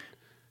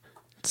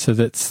 So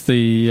that's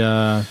the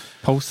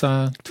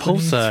Pulsar 23?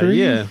 Pulsar,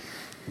 yeah.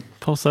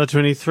 Pulsar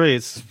 23.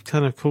 It's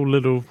kind of cool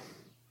little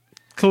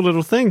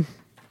thing.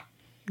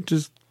 Which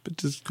is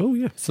cool,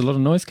 yeah. So a lot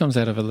of noise comes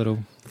out of a little.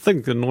 I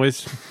think the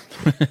noise.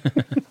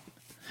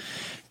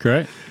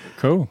 Great.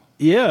 Cool.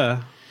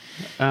 Yeah.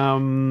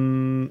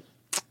 So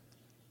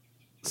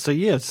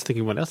yeah, just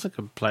thinking what else I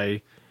could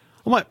play.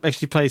 I might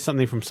actually play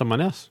something from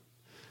someone else,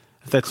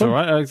 if that's Cool. all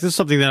right. This is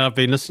something that I've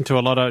been listening to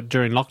a lot of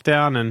during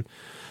lockdown, and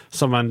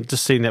someone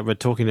just seen that we're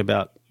talking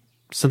about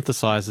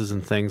synthesizers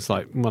and things.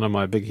 Like one of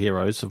my big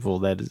heroes of all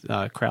that is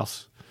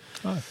Kraus.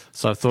 Oh.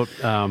 So I thought,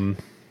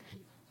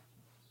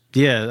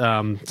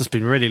 just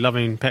been really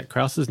loving Pat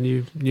Krause's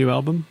new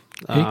album.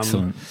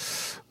 Excellent.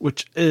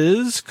 Which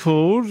is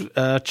called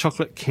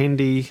Chocolate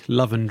Candy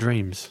Love and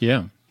Dreams.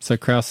 Yeah. So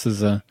Kraus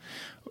is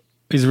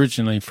he's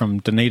originally from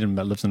Dunedin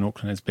but lives in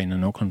Auckland. Has been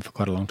in Auckland for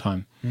quite a long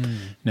time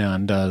now,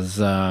 and does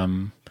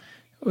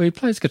he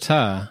plays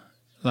guitar.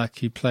 Like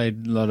he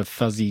played a lot of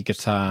fuzzy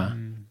guitar,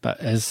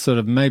 but has sort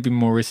of maybe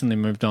more recently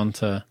moved on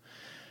to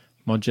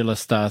modular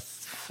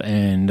stuff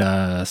and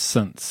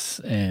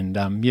synths. And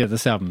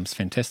this album's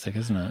fantastic,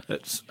 isn't it?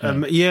 It's I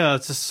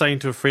was just saying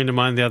to a friend of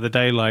mine the other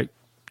day, like,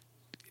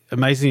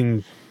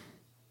 amazing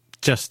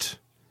just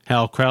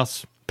how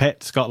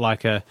Pat's got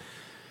like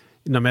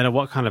no matter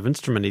what kind of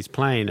instrument he's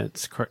playing,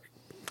 it's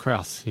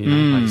Kraus,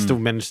 like he still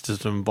managed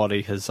to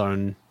embody his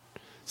own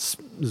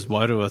his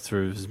wairua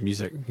through his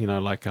music,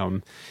 like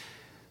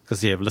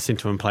because listening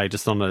to him play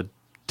just on a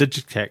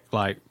Digicac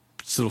like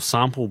little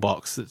sample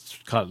box, it's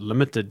kind of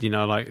limited,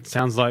 like it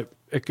sounds like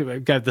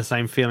it gave the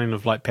same feeling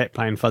of like Pat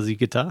playing fuzzy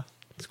guitar.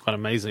 It's quite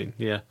amazing,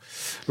 yeah,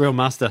 real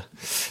master.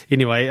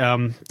 Anyway,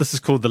 this is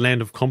called The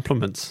Land of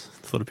Compliments.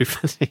 Thought it'd be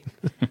funny.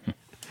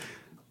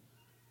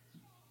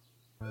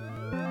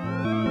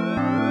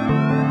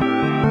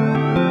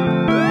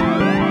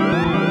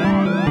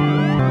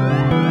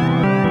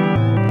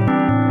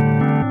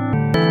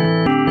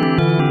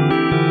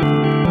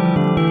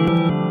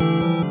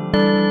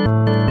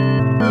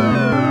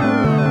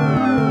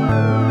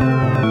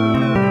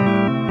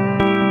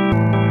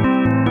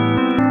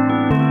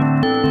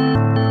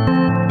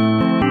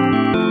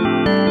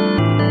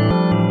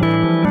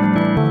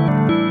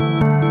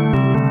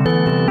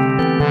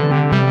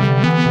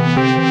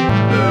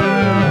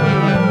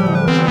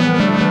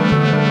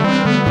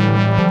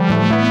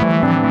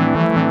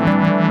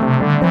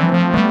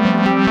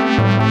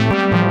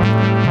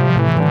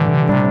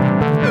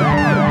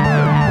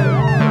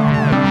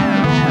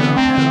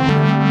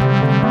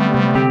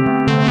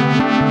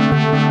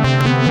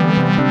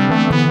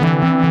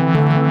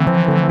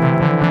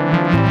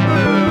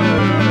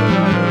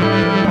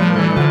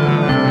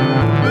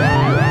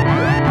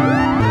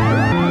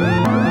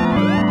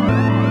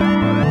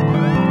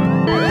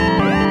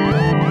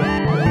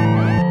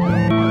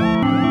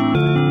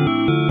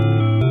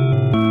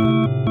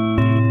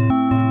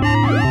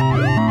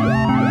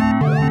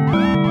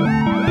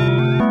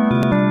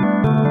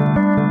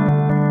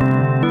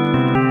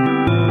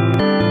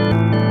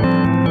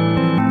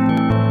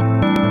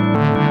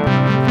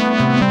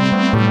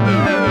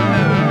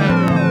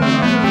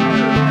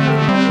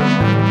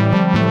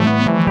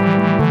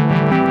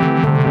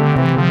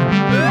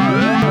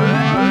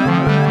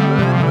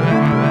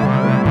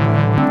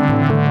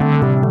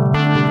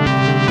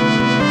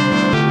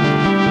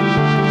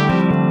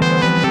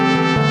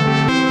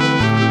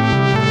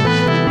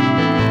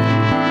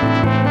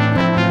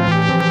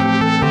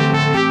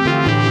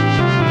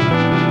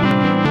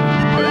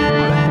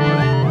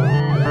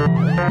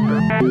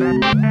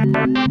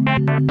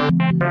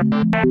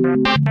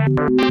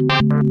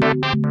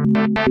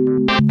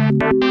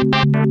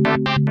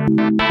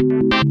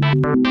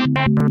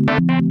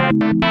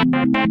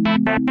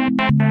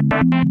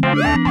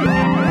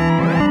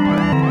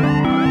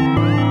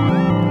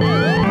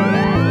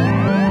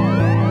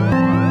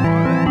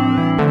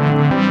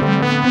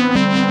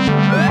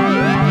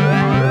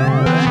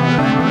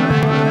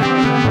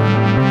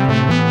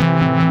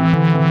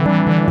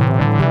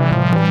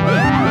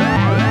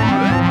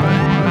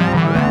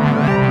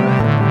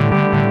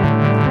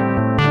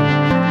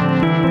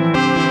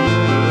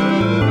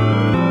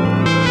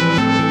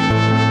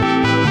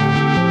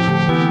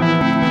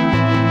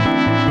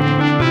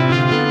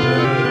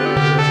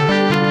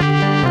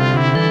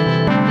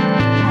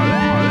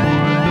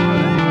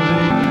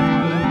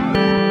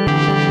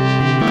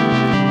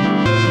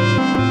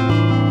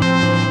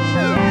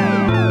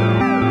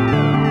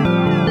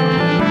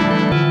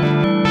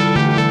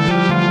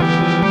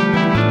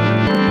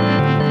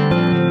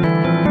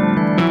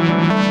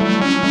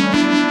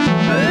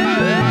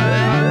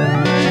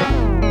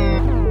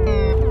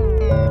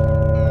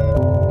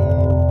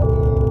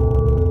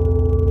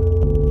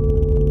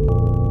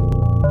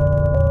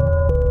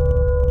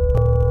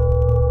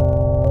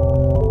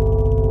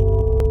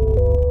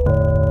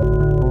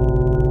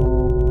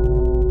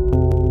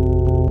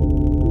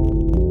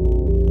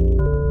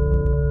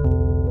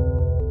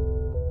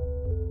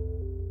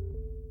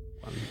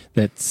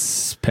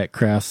 That's Pat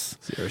Krause.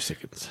 0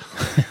 seconds.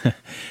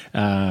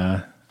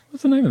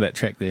 What's the name of that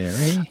track there?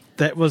 Eh?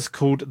 That was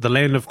called The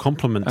Land of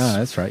Compliments. Ah,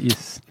 that's right.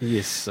 Yes.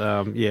 Yes,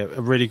 yeah,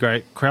 a really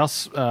great.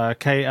 Kraus,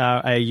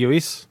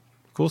 Kraus,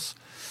 of course.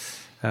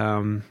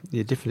 Yeah,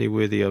 definitely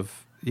worthy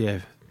of,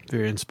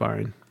 very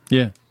inspiring.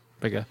 Yeah.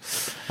 Bigger.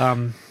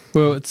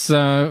 Well, it's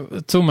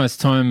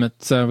almost time.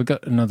 We've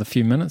got another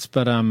few minutes,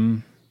 but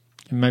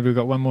maybe we've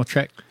got one more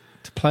track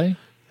to play.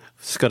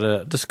 Just got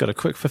a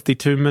quick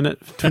 52-minute,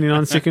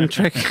 29-second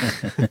track,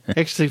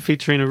 actually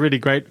featuring a really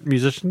great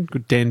musician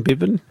called Dan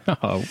Bevan.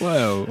 Oh,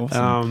 wow.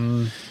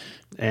 Awesome.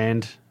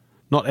 And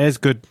not as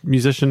good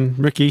musician,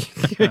 Ricky,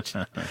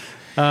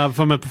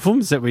 from a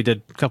performance that we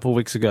did a couple of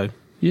weeks ago.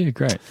 Yeah,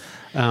 great.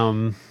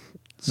 That's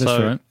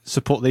right.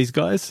 Support these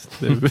guys.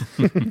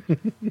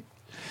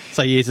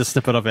 So, here's a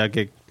snippet of our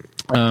gig.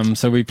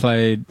 So we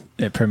played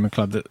at Premier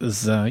Club. That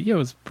was, it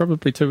was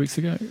probably 2 weeks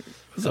ago.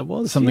 It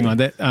was something like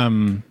that.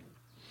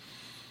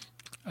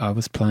 I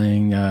was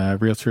playing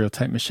reel-to-reel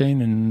tape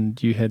machine,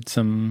 and you had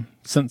some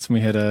synths, and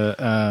we had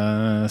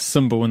a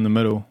cymbal in the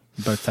middle,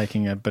 both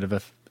taking a bit of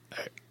a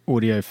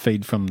audio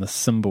feed from the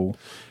cymbal.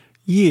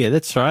 Yeah,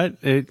 that's right.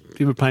 You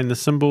were playing the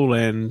cymbal,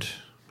 and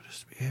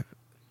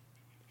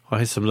I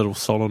had some little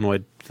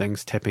solenoid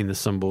things tapping the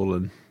cymbal,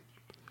 and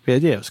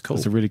it was cool. It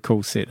was a really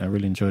cool set. I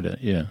really enjoyed it.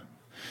 Yeah.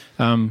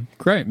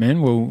 Great,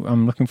 man. Well,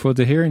 I'm looking forward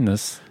to hearing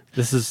this.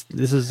 This is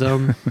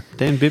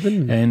Dan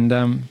Bevan,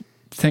 and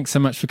thanks so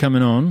much for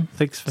coming on.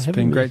 Thanks for having me. It's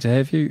been great to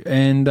have you.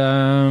 And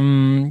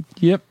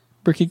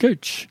Ricky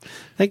Gooch.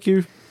 Thank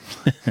you.